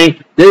thy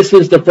strength. This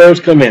is the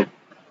first commandment.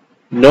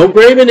 No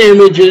graven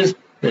images,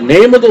 the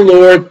name of the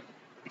Lord,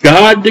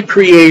 God the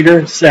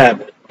Creator,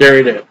 Sabbath. There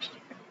it is.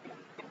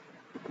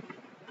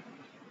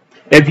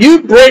 If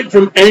you break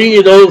from any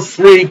of those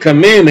three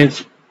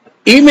commandments,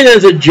 even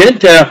as a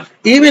Gentile,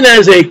 even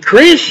as a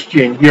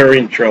Christian, you're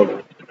in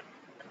trouble.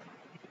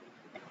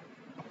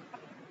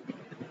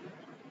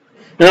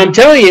 And I'm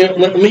telling you,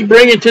 let me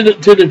bring it to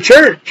the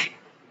church.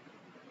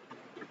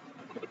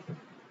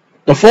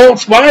 The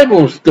false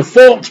Bibles, the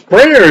false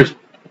prayers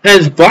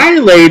has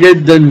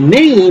violated the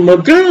name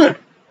of God.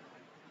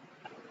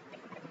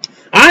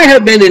 I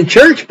have been in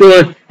church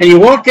building, and you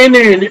walk in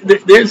there, and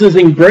there's this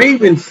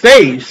engraven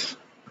face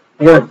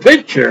or a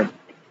picture,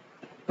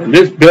 and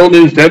this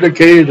building is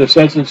dedicated to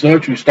such and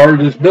such who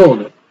started this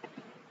building.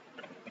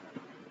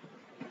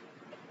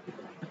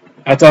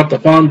 I thought the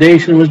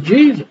foundation was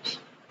Jesus.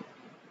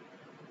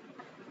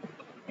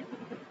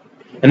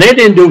 And they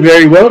didn't do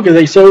very well because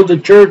they sold the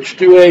church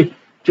to a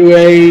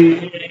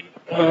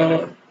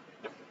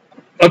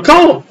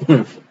cult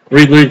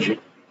religion.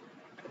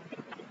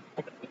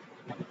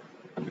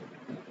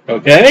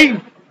 Okay?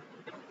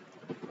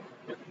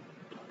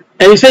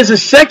 And he says the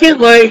second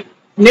light,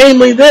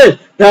 namely this,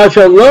 thou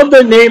shalt love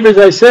thy neighbor as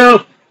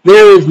thyself.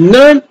 There is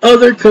none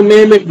other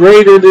commandment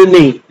greater than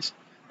these.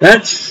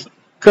 That's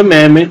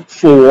commandment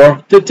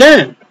 4 to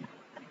 10.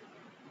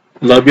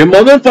 Love your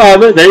mother and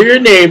father. They're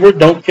your neighbor.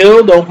 Don't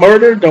kill. Don't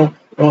murder. Don't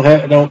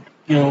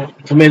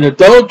commit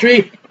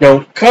adultery.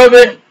 Don't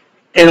covet.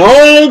 And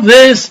all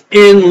this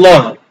in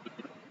love.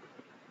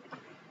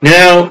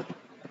 Now,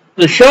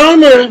 the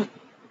Shema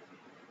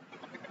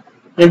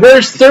in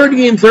verse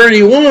 30 and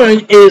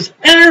 31 is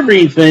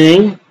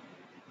everything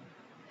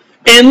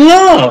in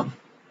love.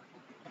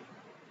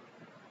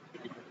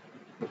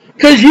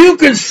 Because you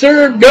could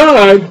serve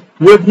God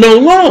with no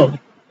love.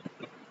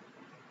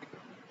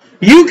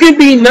 You can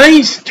be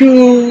nice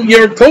to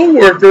your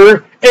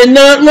coworker and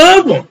not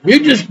love them. You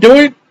just do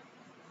it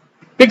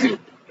because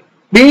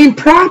being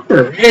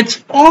proper.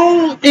 It's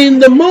all in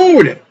the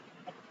motive.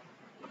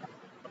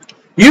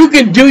 You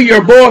can do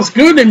your boss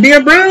good and be a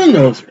brown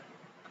noser.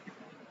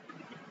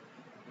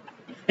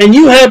 And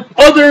you have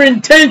other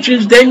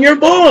intentions than your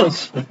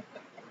boss,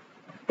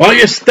 while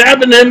you're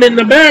stabbing them in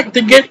the back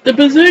to get the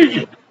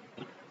position.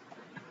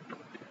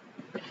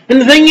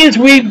 And the thing is,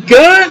 we've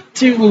got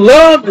to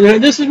love,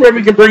 and this is where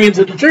we can bring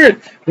into the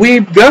church,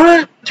 we've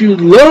got to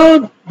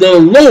love the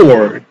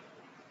Lord,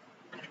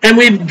 and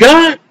we've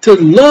got to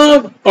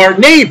love our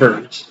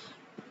neighbors.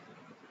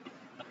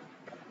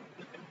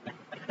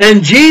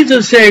 And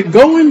Jesus said,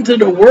 go into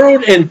the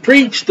world and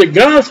preach the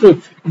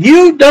gospel.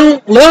 You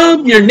don't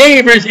love your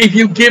neighbors if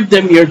you give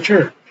them your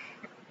church.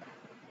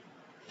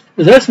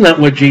 But that's not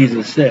what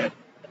Jesus said.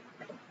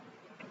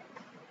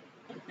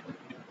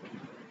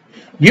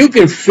 You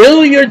can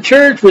fill your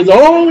church with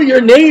all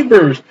your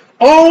neighbors,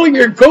 all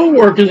your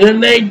co-workers,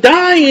 and they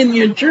die in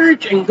your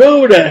church and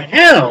go to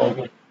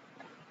hell.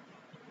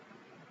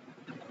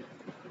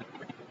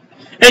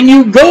 And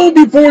you go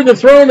before the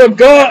throne of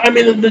God,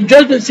 the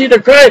judgment seat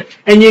of Christ,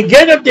 and you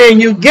get up there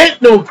and you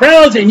get no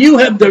crowds, and you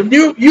are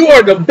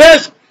the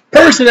best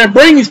person that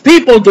brings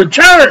people to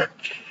church.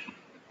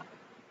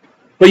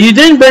 But you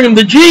didn't bring them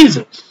to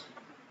Jesus.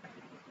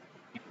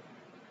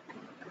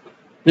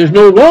 There's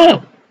no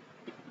love.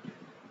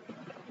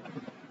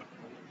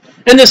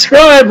 And the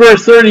scribe,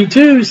 verse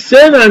 32,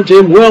 said unto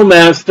him, well,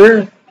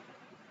 master,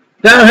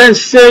 thou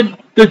hast said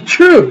the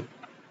truth.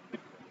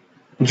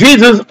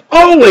 Jesus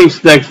always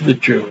speaks the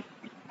truth.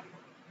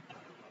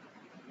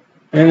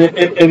 And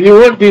if you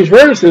want these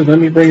verses, let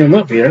me bring them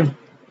up here.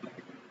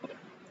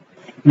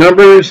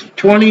 Numbers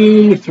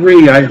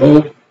 23, I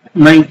hope,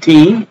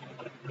 19.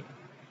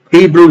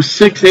 Hebrews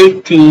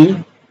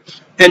 6:18.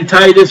 And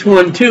Titus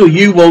 1:2.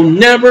 You will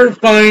never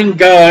find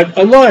God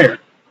a liar.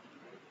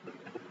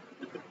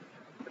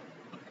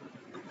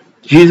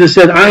 Jesus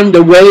said, I'm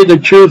the way, the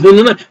truth, and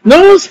the life.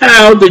 Notice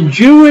how the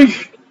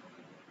Jewish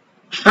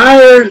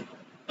higher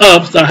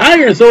ups, the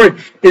higher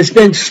authority, has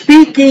been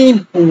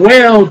speaking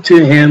well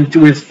to him,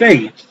 to his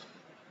face,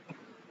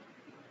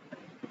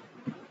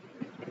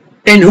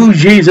 and who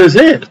Jesus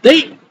is.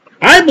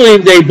 I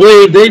believe they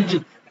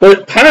believe,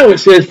 but Pilate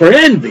says for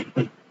envy.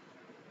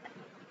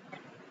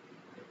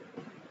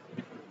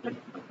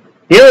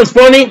 You know what's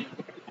funny?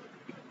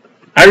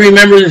 I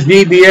remember this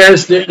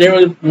VBS, there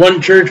was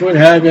one church would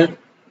have it,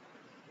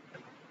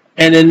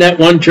 and then that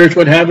one church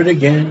would have it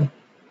again.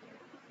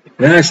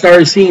 Then I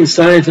started seeing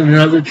signs in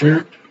another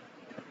church.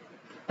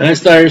 And I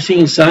started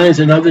seeing signs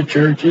in other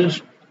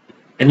churches.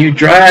 And you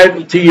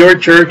drive to your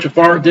church, a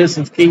far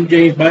distance, King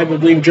James Bible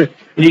believing church,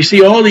 and you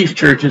see all these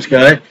churches,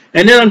 guys.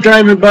 And then I'm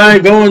driving by,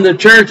 going to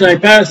church, and I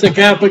pass the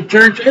Catholic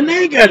church, and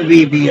they got a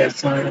VBS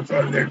sign in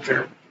front of their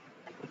church.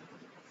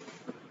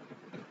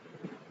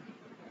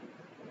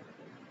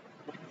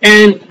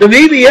 And the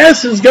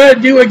VBS has got to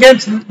do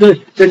against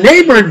the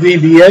neighboring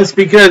VBS,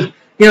 because,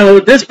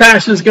 this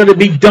pastor is going to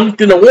be dunked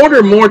in the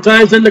water more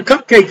times than the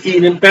cupcake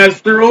eating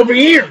pastor over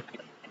here.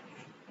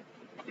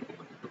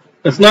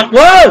 That's not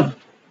love.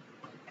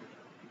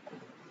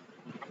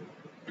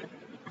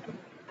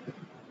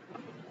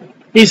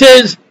 He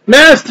says,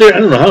 Master, I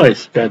don't know how I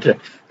got that.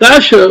 Thou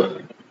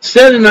shalt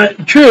said in the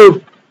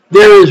truth,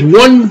 there is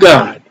one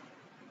God.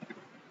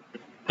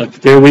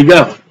 There we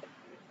go.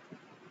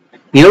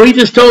 He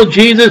just told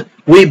Jesus,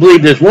 we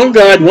believe there's one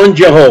God, one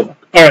Jehovah.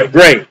 All right,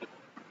 great.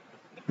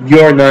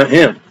 You're not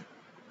him.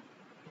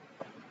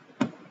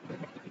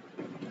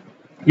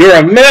 You're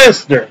a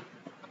master.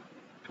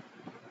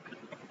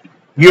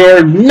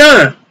 You're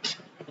not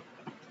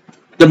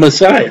the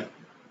Messiah.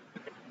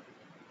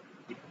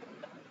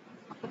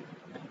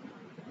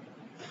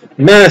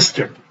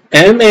 Master.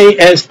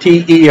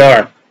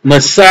 M-A-S-T-E-R.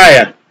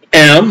 Messiah.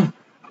 M-E-S-S-I-A-E-R.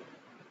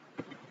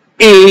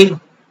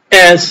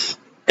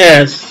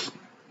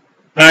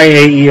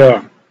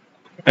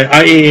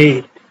 I-A-A.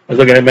 I was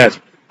looking at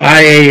master.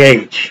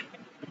 I-A-H.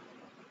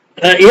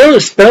 The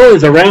spell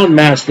is around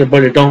master,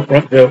 but it don't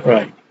feel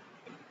right.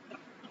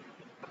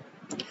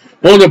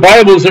 Well, the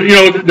Bibles,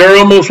 they're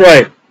almost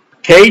right.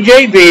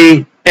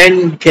 KJV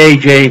and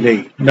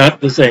KJV,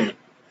 not the same.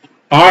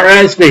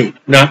 RSV,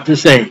 not the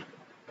same.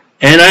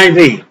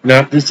 NIV,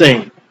 not the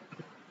same.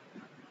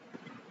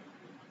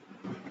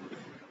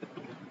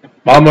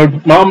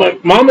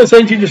 Mama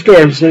sent you to the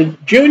store. She said,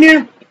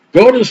 Junior,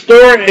 go to the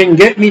store and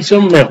get me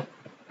some milk.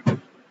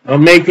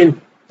 I'm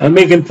making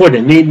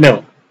pudding, need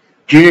milk.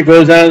 Junior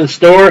goes out of the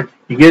store,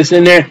 he gets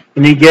in there,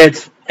 and he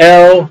gets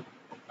L-Y-E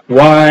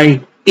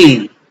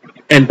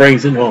and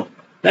brings it home.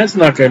 That's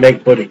not going to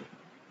make pudding.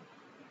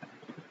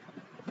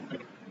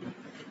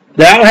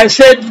 Thou hast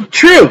said the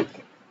truth.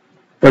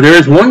 For there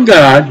is one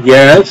God,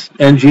 yes,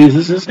 and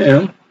Jesus is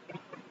him.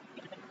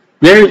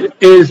 There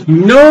is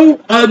no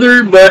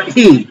other but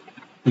he.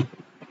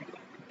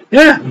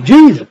 Yeah,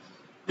 Jesus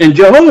and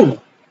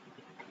Jehovah.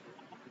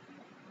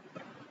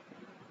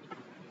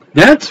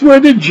 That's where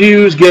the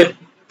Jews get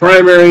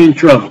primary in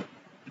trouble.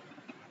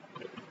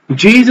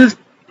 Jesus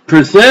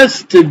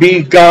professed to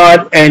be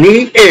God, and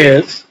he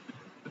is.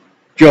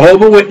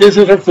 Jehovah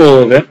Witnesses are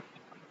full of it.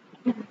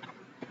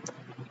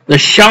 The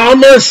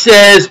Shema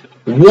says,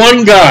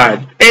 one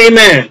God.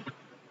 Amen.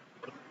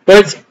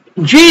 But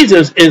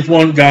Jesus is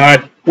one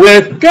God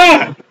with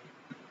God.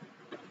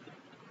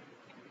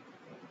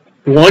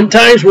 1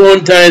 times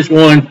 1 times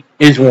 1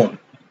 is 1.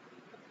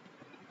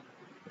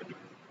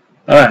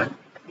 Alright.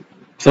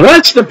 So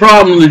that's the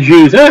problem the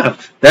Jews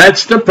have.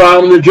 That's the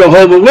problem the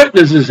Jehovah's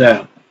Witnesses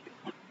have.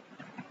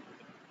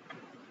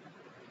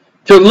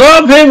 To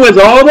love him with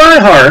all thy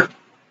heart,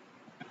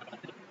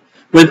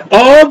 with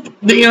all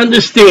the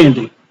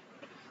understanding,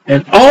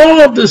 and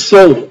all of the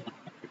soul,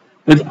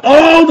 with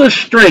all the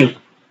strength.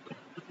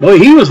 Boy,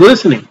 he was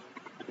listening.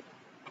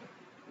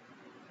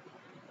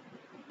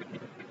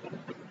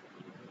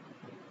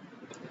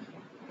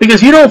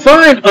 Because you don't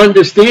find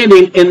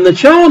understanding in the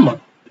Shema.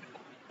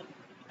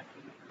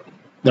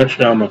 Not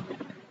Shema.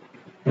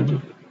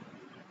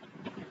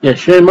 Yeah,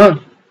 Shema.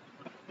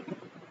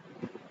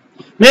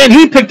 Man,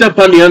 he picked up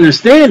on the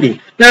understanding.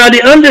 Now,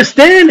 the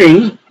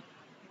understanding,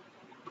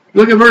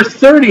 look at verse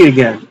 30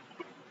 again.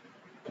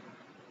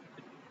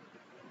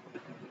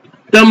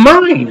 The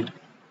mind.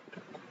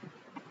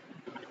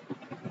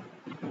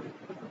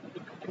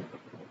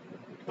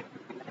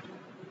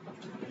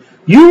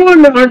 You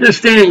want to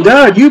understand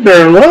God, you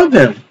better love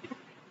him.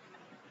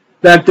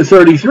 Back to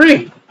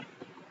 33.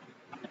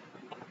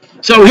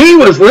 So he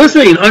was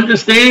listening,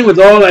 understanding with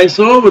all thy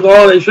soul, with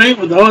all thy strength,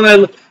 with all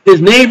thy,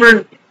 his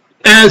neighbor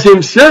as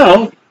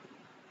himself,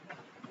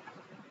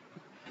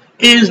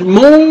 is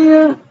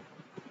more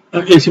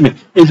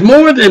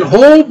than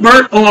whole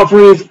burnt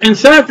offerings and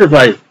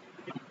sacrifice.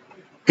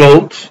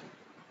 Goats,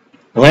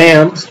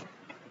 lambs,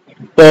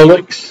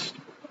 bullocks,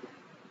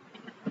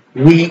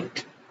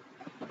 wheat,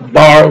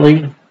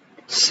 barley,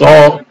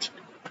 salt,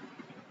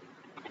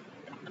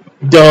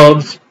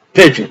 doves,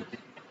 pigeons.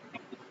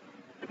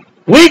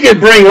 We could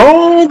bring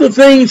all the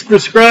things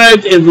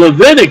prescribed in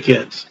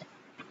Leviticus.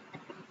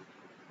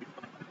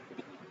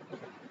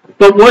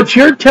 But what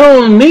you're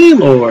telling me,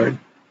 Lord,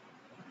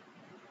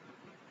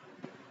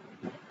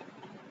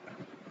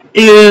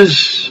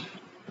 is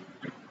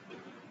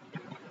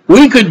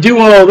we could do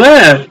all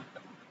that,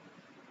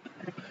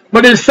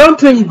 but it's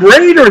something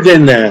greater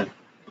than that.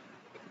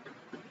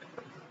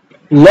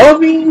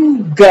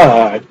 Loving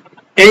God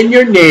and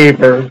your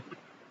neighbor.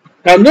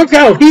 Now look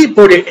how he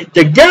put it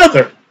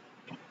together.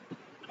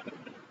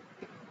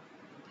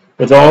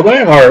 With all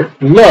thy heart,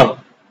 love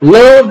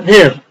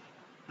him.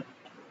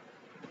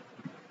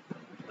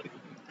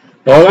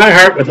 With all thy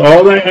heart, with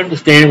all thy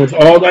understanding, with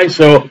all thy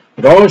soul,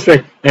 with all thy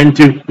strength, and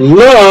to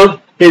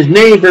love his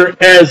neighbor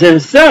as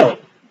himself.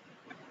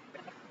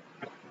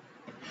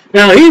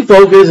 Now he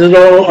focuses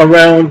all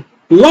around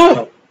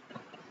love.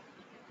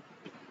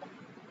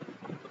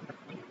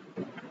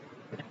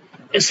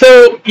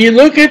 So you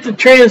look at the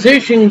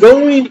transition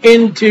going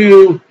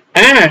into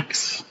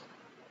Acts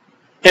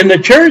and the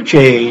church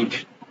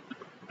age.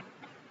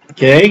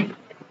 Okay,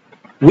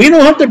 we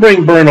don't have to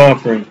bring burnt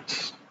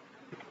offerings.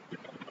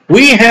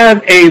 We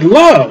have a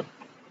love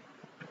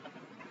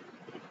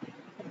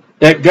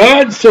that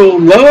God so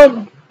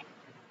loved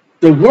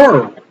the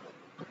world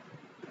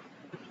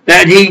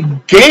that he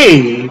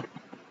gave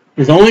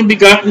his only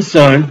begotten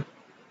Son.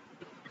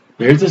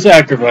 There's the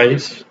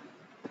sacrifice.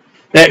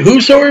 That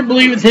whosoever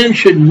believeth him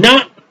should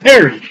not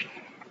perish,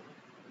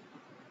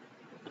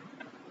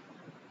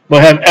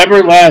 but have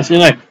everlasting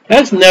life.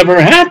 That's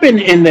never happened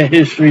in the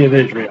history of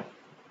Israel.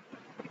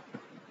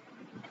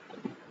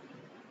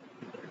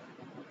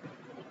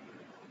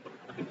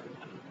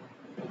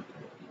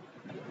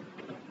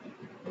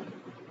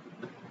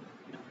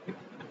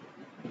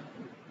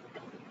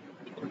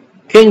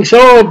 King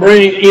Saul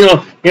bring,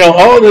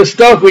 all this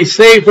stuff we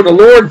say for the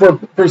Lord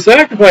for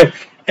sacrifice.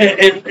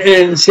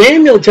 And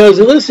Samuel tells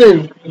you,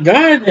 listen,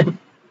 God,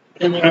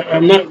 and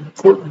I'm not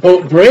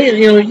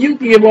praying, you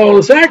can give all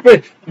the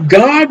sacrifice.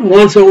 God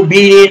wants an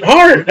obedient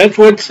heart. That's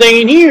what it's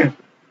saying here.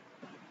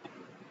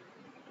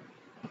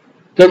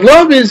 The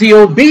love is the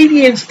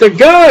obedience to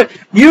God.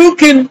 You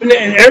can,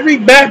 every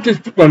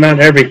Baptist, well, not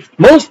every,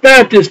 most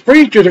Baptist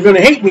preachers are going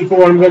to hate me for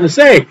what I'm going to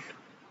say.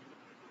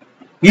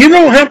 You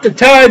don't have to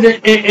tithe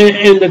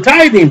in the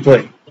tithing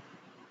plate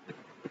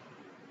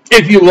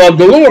if you love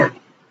the Lord.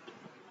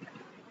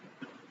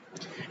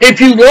 If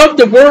you love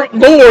the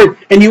Lord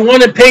and you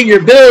want to pay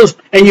your bills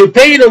and you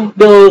pay the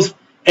bills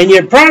and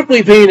you're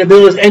properly paying the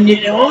bills and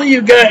all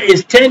you got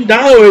is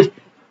 $10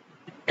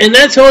 and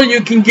that's all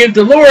you can give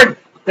the Lord,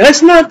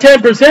 that's not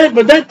 10%,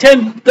 but that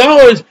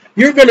 $10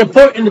 you're going to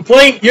put in the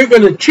plate, you're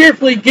going to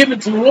cheerfully give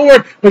it to the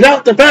Lord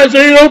without the pastor,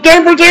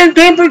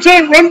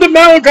 10%, run to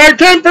Malachi,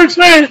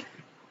 10%.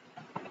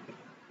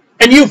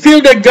 And you feel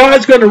that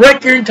God's going to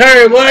wreck your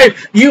entire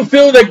life. You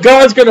feel that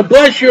God's going to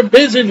bless your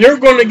business. You're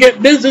going to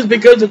get business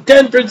because of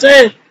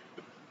 10%.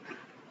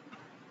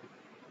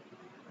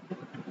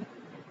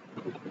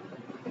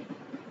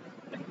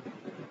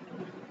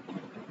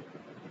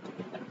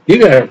 You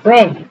got a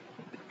problem.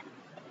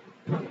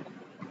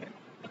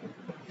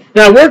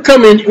 Now we're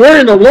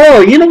in the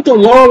law. You know what the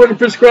law would have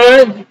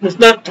prescribed? It's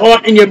not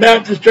taught in your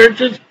Baptist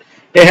churches.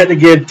 They had to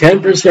give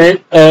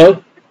 10%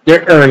 of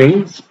their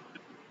earnings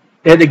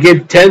They had to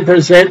give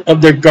 10%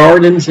 of their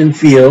gardens and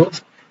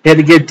fields. They had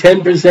to give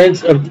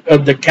 10%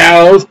 of the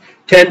cows,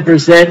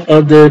 10%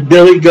 of the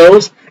billy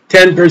goats,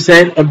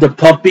 10% of the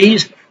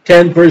puppies,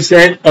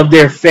 10% of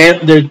their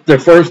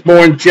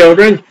firstborn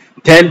children,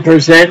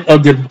 10%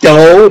 of the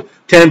dough,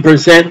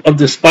 10% of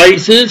the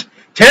spices,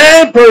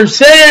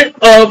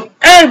 10% of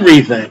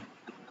everything.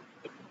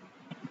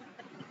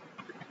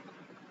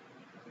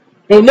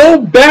 Well, no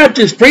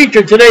Baptist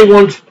preacher today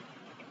wants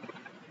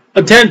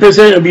a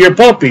 10% of your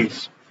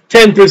puppies,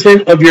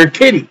 10% of your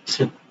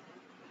kitties.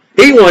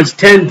 He wants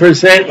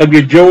 10% of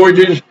your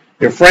Georges,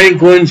 your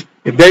Franklins,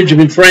 your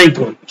Benjamin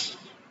Franklins.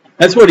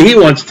 That's what he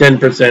wants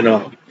 10%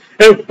 of.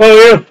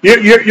 Oh, yeah,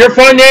 your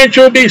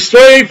financial will be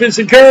safe and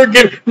secure.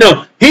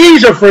 No,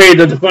 he's afraid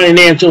of the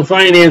financial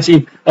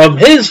financing of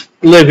his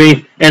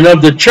living and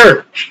of the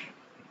church.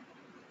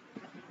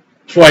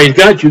 That's why he's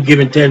got you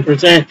giving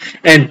 10%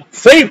 and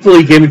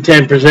faithfully giving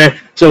 10%,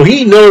 so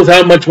he knows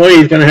how much money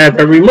he's going to have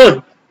every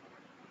month.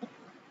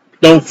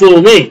 Don't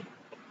fool me.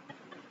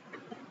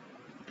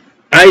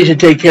 I used to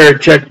take care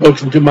of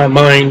checkbooks until my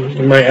mind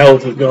and my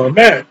health was going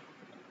bad.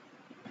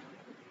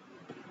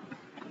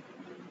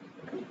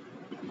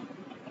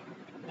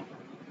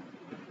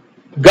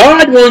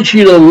 God wants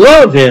you to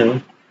love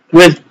him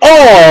with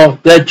all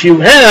that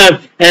you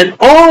have, and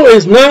all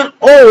is not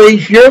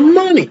always your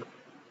money.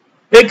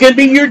 It could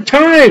be your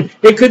time.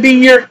 It could be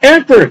your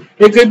effort.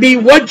 It could be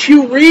what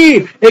you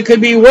read. It could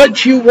be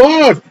what you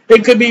walk.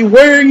 It could be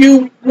where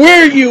you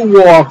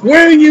walk,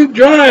 where you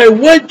drive,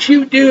 what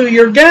you do,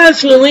 your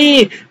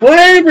gasoline,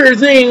 whatever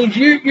things,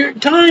 your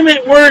time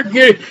at work,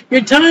 your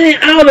time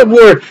out of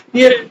work.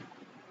 You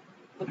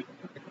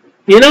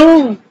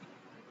know,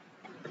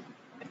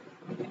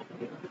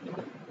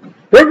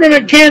 we're going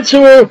to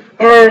cancel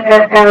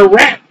our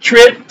rat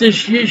trip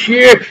this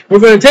year. We're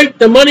going to take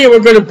the money and we're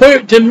going to put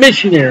it to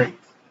missionaries.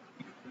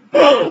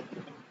 Oh,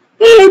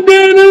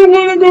 man, I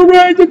want to go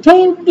ride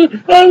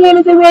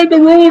the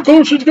roller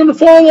coaster. It's going to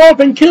fall off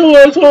and kill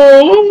us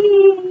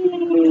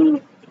all.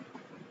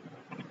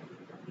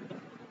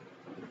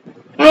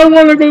 I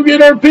want to go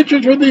get our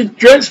pictures with these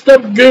dressed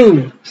up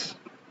goons.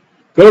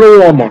 Go to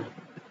Walmart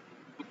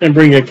and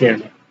bring a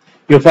camera.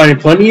 You'll find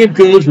plenty of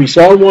goons. We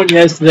saw one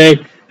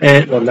yesterday.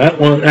 And, well, that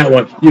one.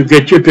 You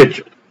get your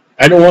picture.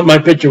 I don't want my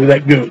picture with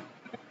that goon.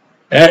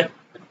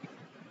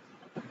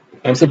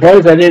 I'm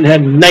surprised I didn't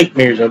have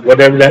nightmares of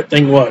whatever that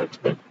thing was,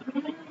 but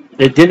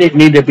it didn't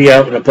need to be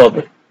out in the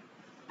public.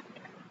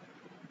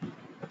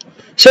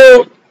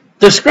 So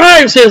the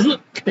scribe says,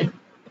 look,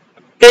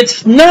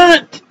 it's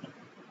not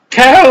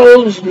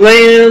cows,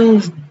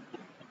 lambs,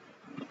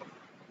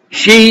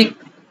 sheep,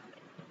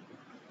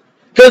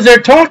 because they're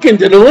talking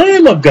to the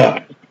Lamb of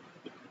God.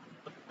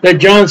 That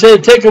John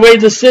said, take away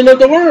the sin of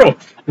the world.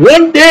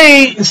 One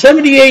day, in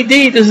 70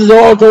 AD, this is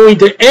all going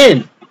to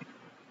end.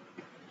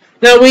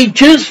 Now, we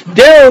just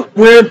dealt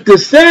with the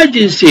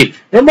Sadducees.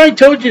 Remember I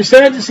told you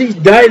Sadducees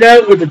died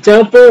out with the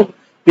temple?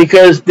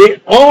 Because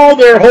all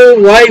their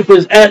whole life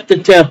was at the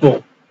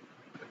temple.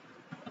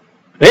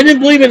 They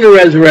didn't believe in the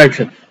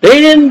resurrection. They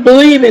didn't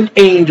believe in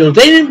angels.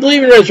 They didn't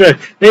believe in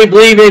resurrection. They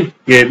believed in,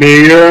 give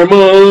me your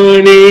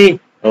money.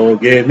 Oh,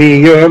 give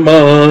me your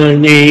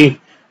money.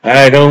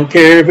 I don't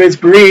care if it's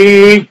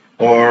greed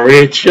or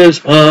it's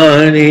just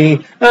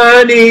honey.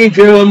 I need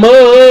your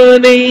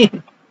money.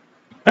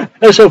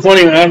 That's so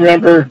funny. I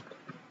remember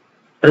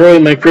early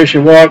in my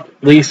Christian walk,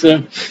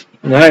 Lisa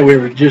and I, we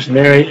were just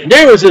married. And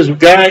there was this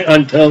guy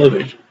on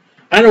television.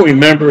 I don't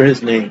remember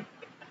his name.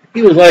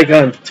 He was like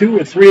on 2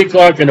 or 3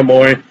 o'clock in the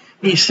morning.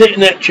 He's sitting in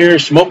that chair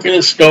smoking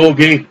a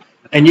stogie,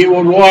 and you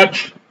would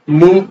watch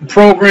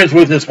programs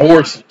with his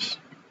horses.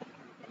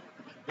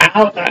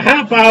 A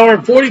half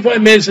hour,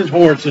 45 minutes his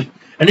horses,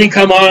 and he'd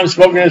come on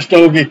smoking a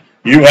stogie.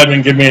 You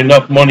haven't given me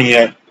enough money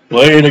yet.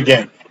 Play it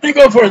again. They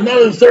go for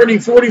another 30,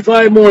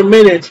 45 more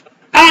minutes.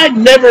 I'd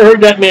never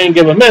heard that man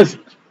give a message.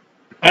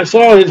 I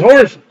saw his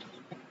horses.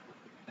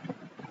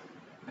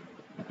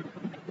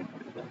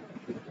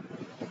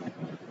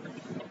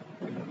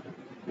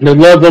 The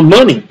love of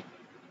money.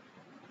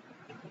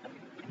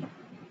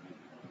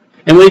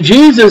 And when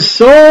Jesus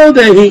saw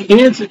that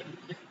he answered,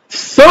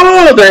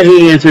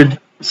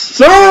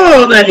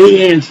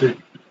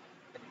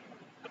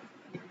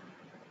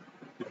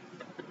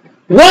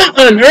 what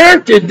on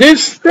earth did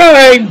this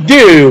scribe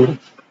do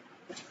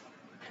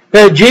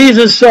that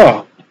Jesus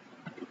saw?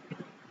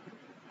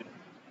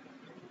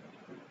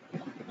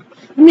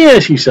 Let me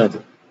ask you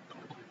something.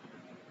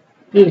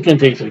 This is going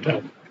to take some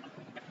time.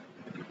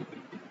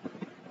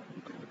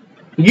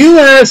 You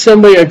ask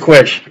somebody a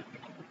question,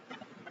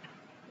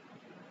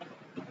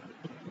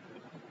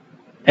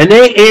 and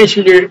they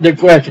answer the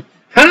question.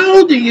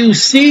 How do you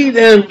see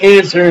them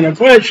answering a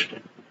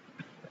question?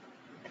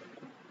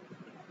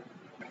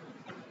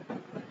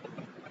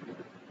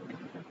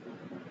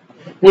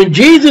 When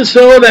Jesus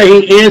saw that,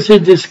 he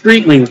answered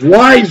discreetly,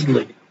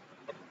 wisely.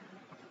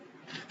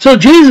 So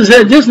Jesus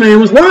said this man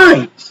was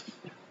wise.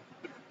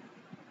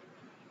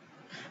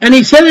 And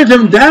he said to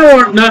him, thou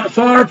art not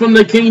far from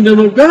the kingdom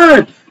of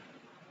God.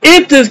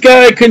 If this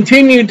guy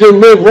continued to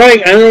live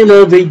right, I don't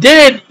know if he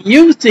did,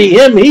 you see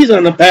him, he's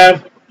on the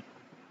path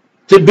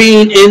to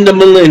being in the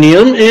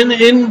millennium and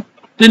in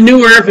the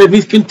new earth if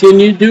he's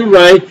continued to do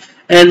right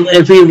and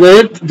if he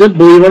lived to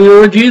believe on the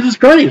Lord Jesus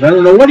Christ. I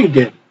don't know what he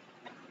did.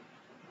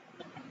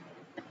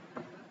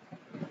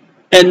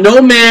 And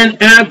no man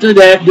after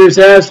that just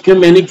asked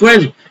him any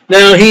question.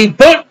 Now he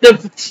put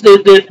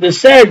the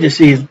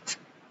Sadducees,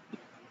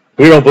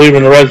 we don't believe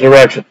in the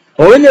resurrection.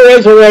 Oh, in the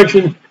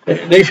resurrection,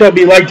 they shall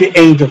be like the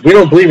angels. We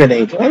don't believe in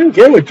angels. I don't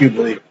care what you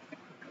believe.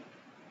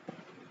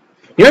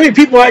 You know how many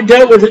people I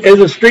dealt with as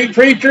a street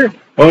preacher?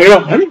 Oh,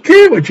 I don't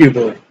care what you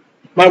believe.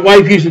 My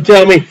wife used to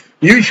tell me,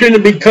 you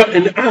shouldn't be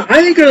cutting. I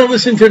ain't going to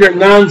listen to their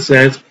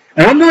nonsense,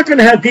 and I'm not going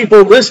to have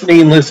people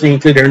listening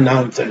to their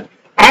nonsense.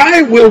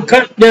 I will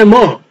cut them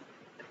off.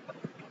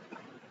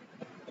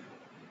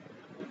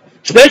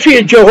 Especially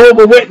a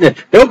Jehovah's Witness.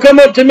 They'll come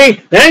up to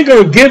me, they ain't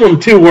going to give them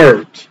 2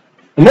 words.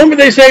 The moment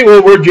they say,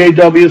 well, we're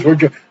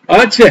JWs,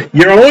 that's it.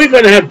 You're only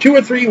going to have 2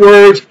 or 3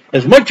 words,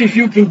 as much as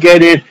you can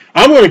get in.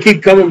 I'm going to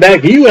keep coming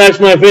back. You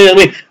ask my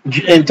family.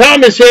 And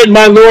Thomas said,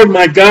 my Lord,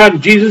 my God,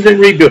 and Jesus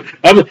didn't rebuke.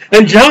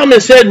 And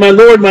Thomas said, my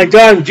Lord, my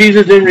God, and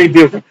Jesus didn't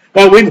rebuke.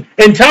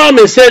 And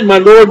Thomas said, my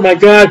Lord, my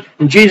God,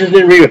 and Jesus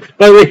didn't rebuke.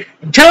 By the way,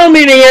 tell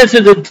me the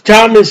answer that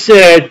Thomas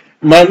said,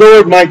 my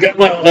Lord, my God.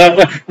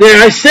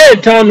 Then I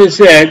said, Thomas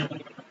said,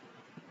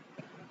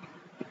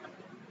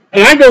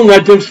 and I don't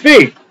let them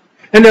speak.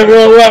 And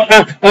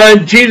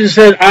then, Jesus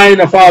said, I and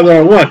the Father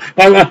are one.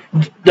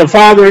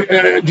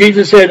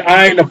 Jesus said,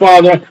 I and the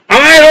Father,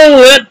 I don't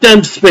let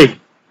them speak.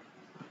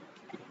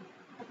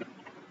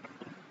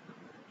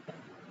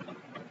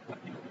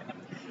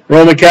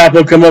 Roman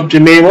Catholic come up to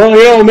me,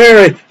 well,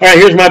 Mary, all right,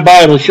 here's my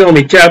Bible, show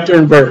me chapter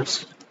and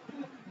verse.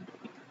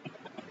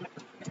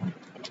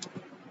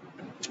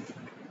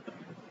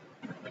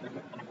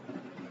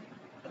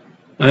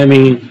 I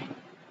mean,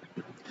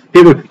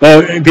 people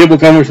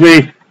come to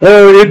me,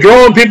 oh, you're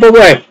drawing people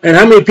away. And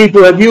how many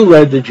people have you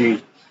led to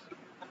Jesus?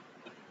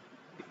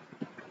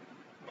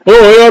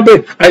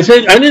 Oh, I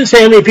said, I didn't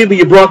say how many people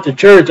you brought to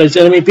church. I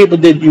said, how many people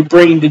did you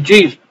bring to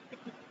Jesus?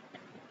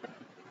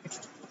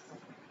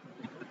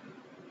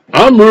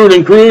 I'm rude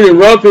and crude and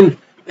rough and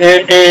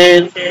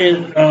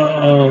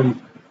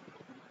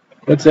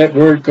what's that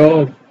word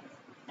called?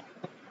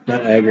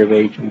 Not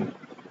aggravation.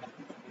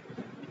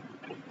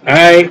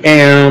 I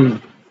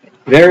am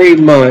very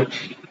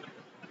much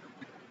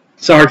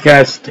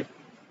sarcastic.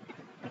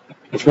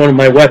 It's one of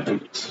my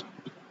weapons.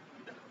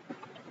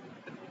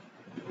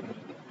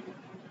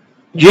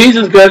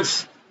 Jesus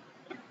got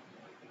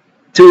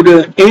to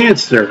the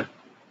answer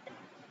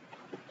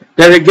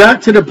that it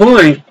got to the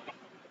point,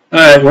 all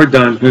right, we're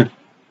done.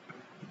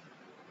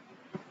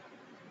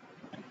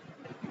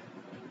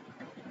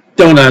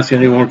 Don't ask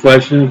any more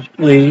questions,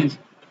 please.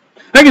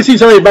 I can see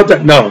something about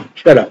that. No,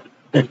 shut up.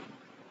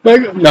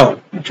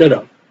 No, shut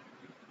up.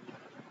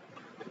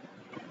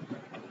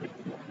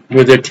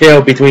 With their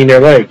tail between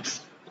their legs.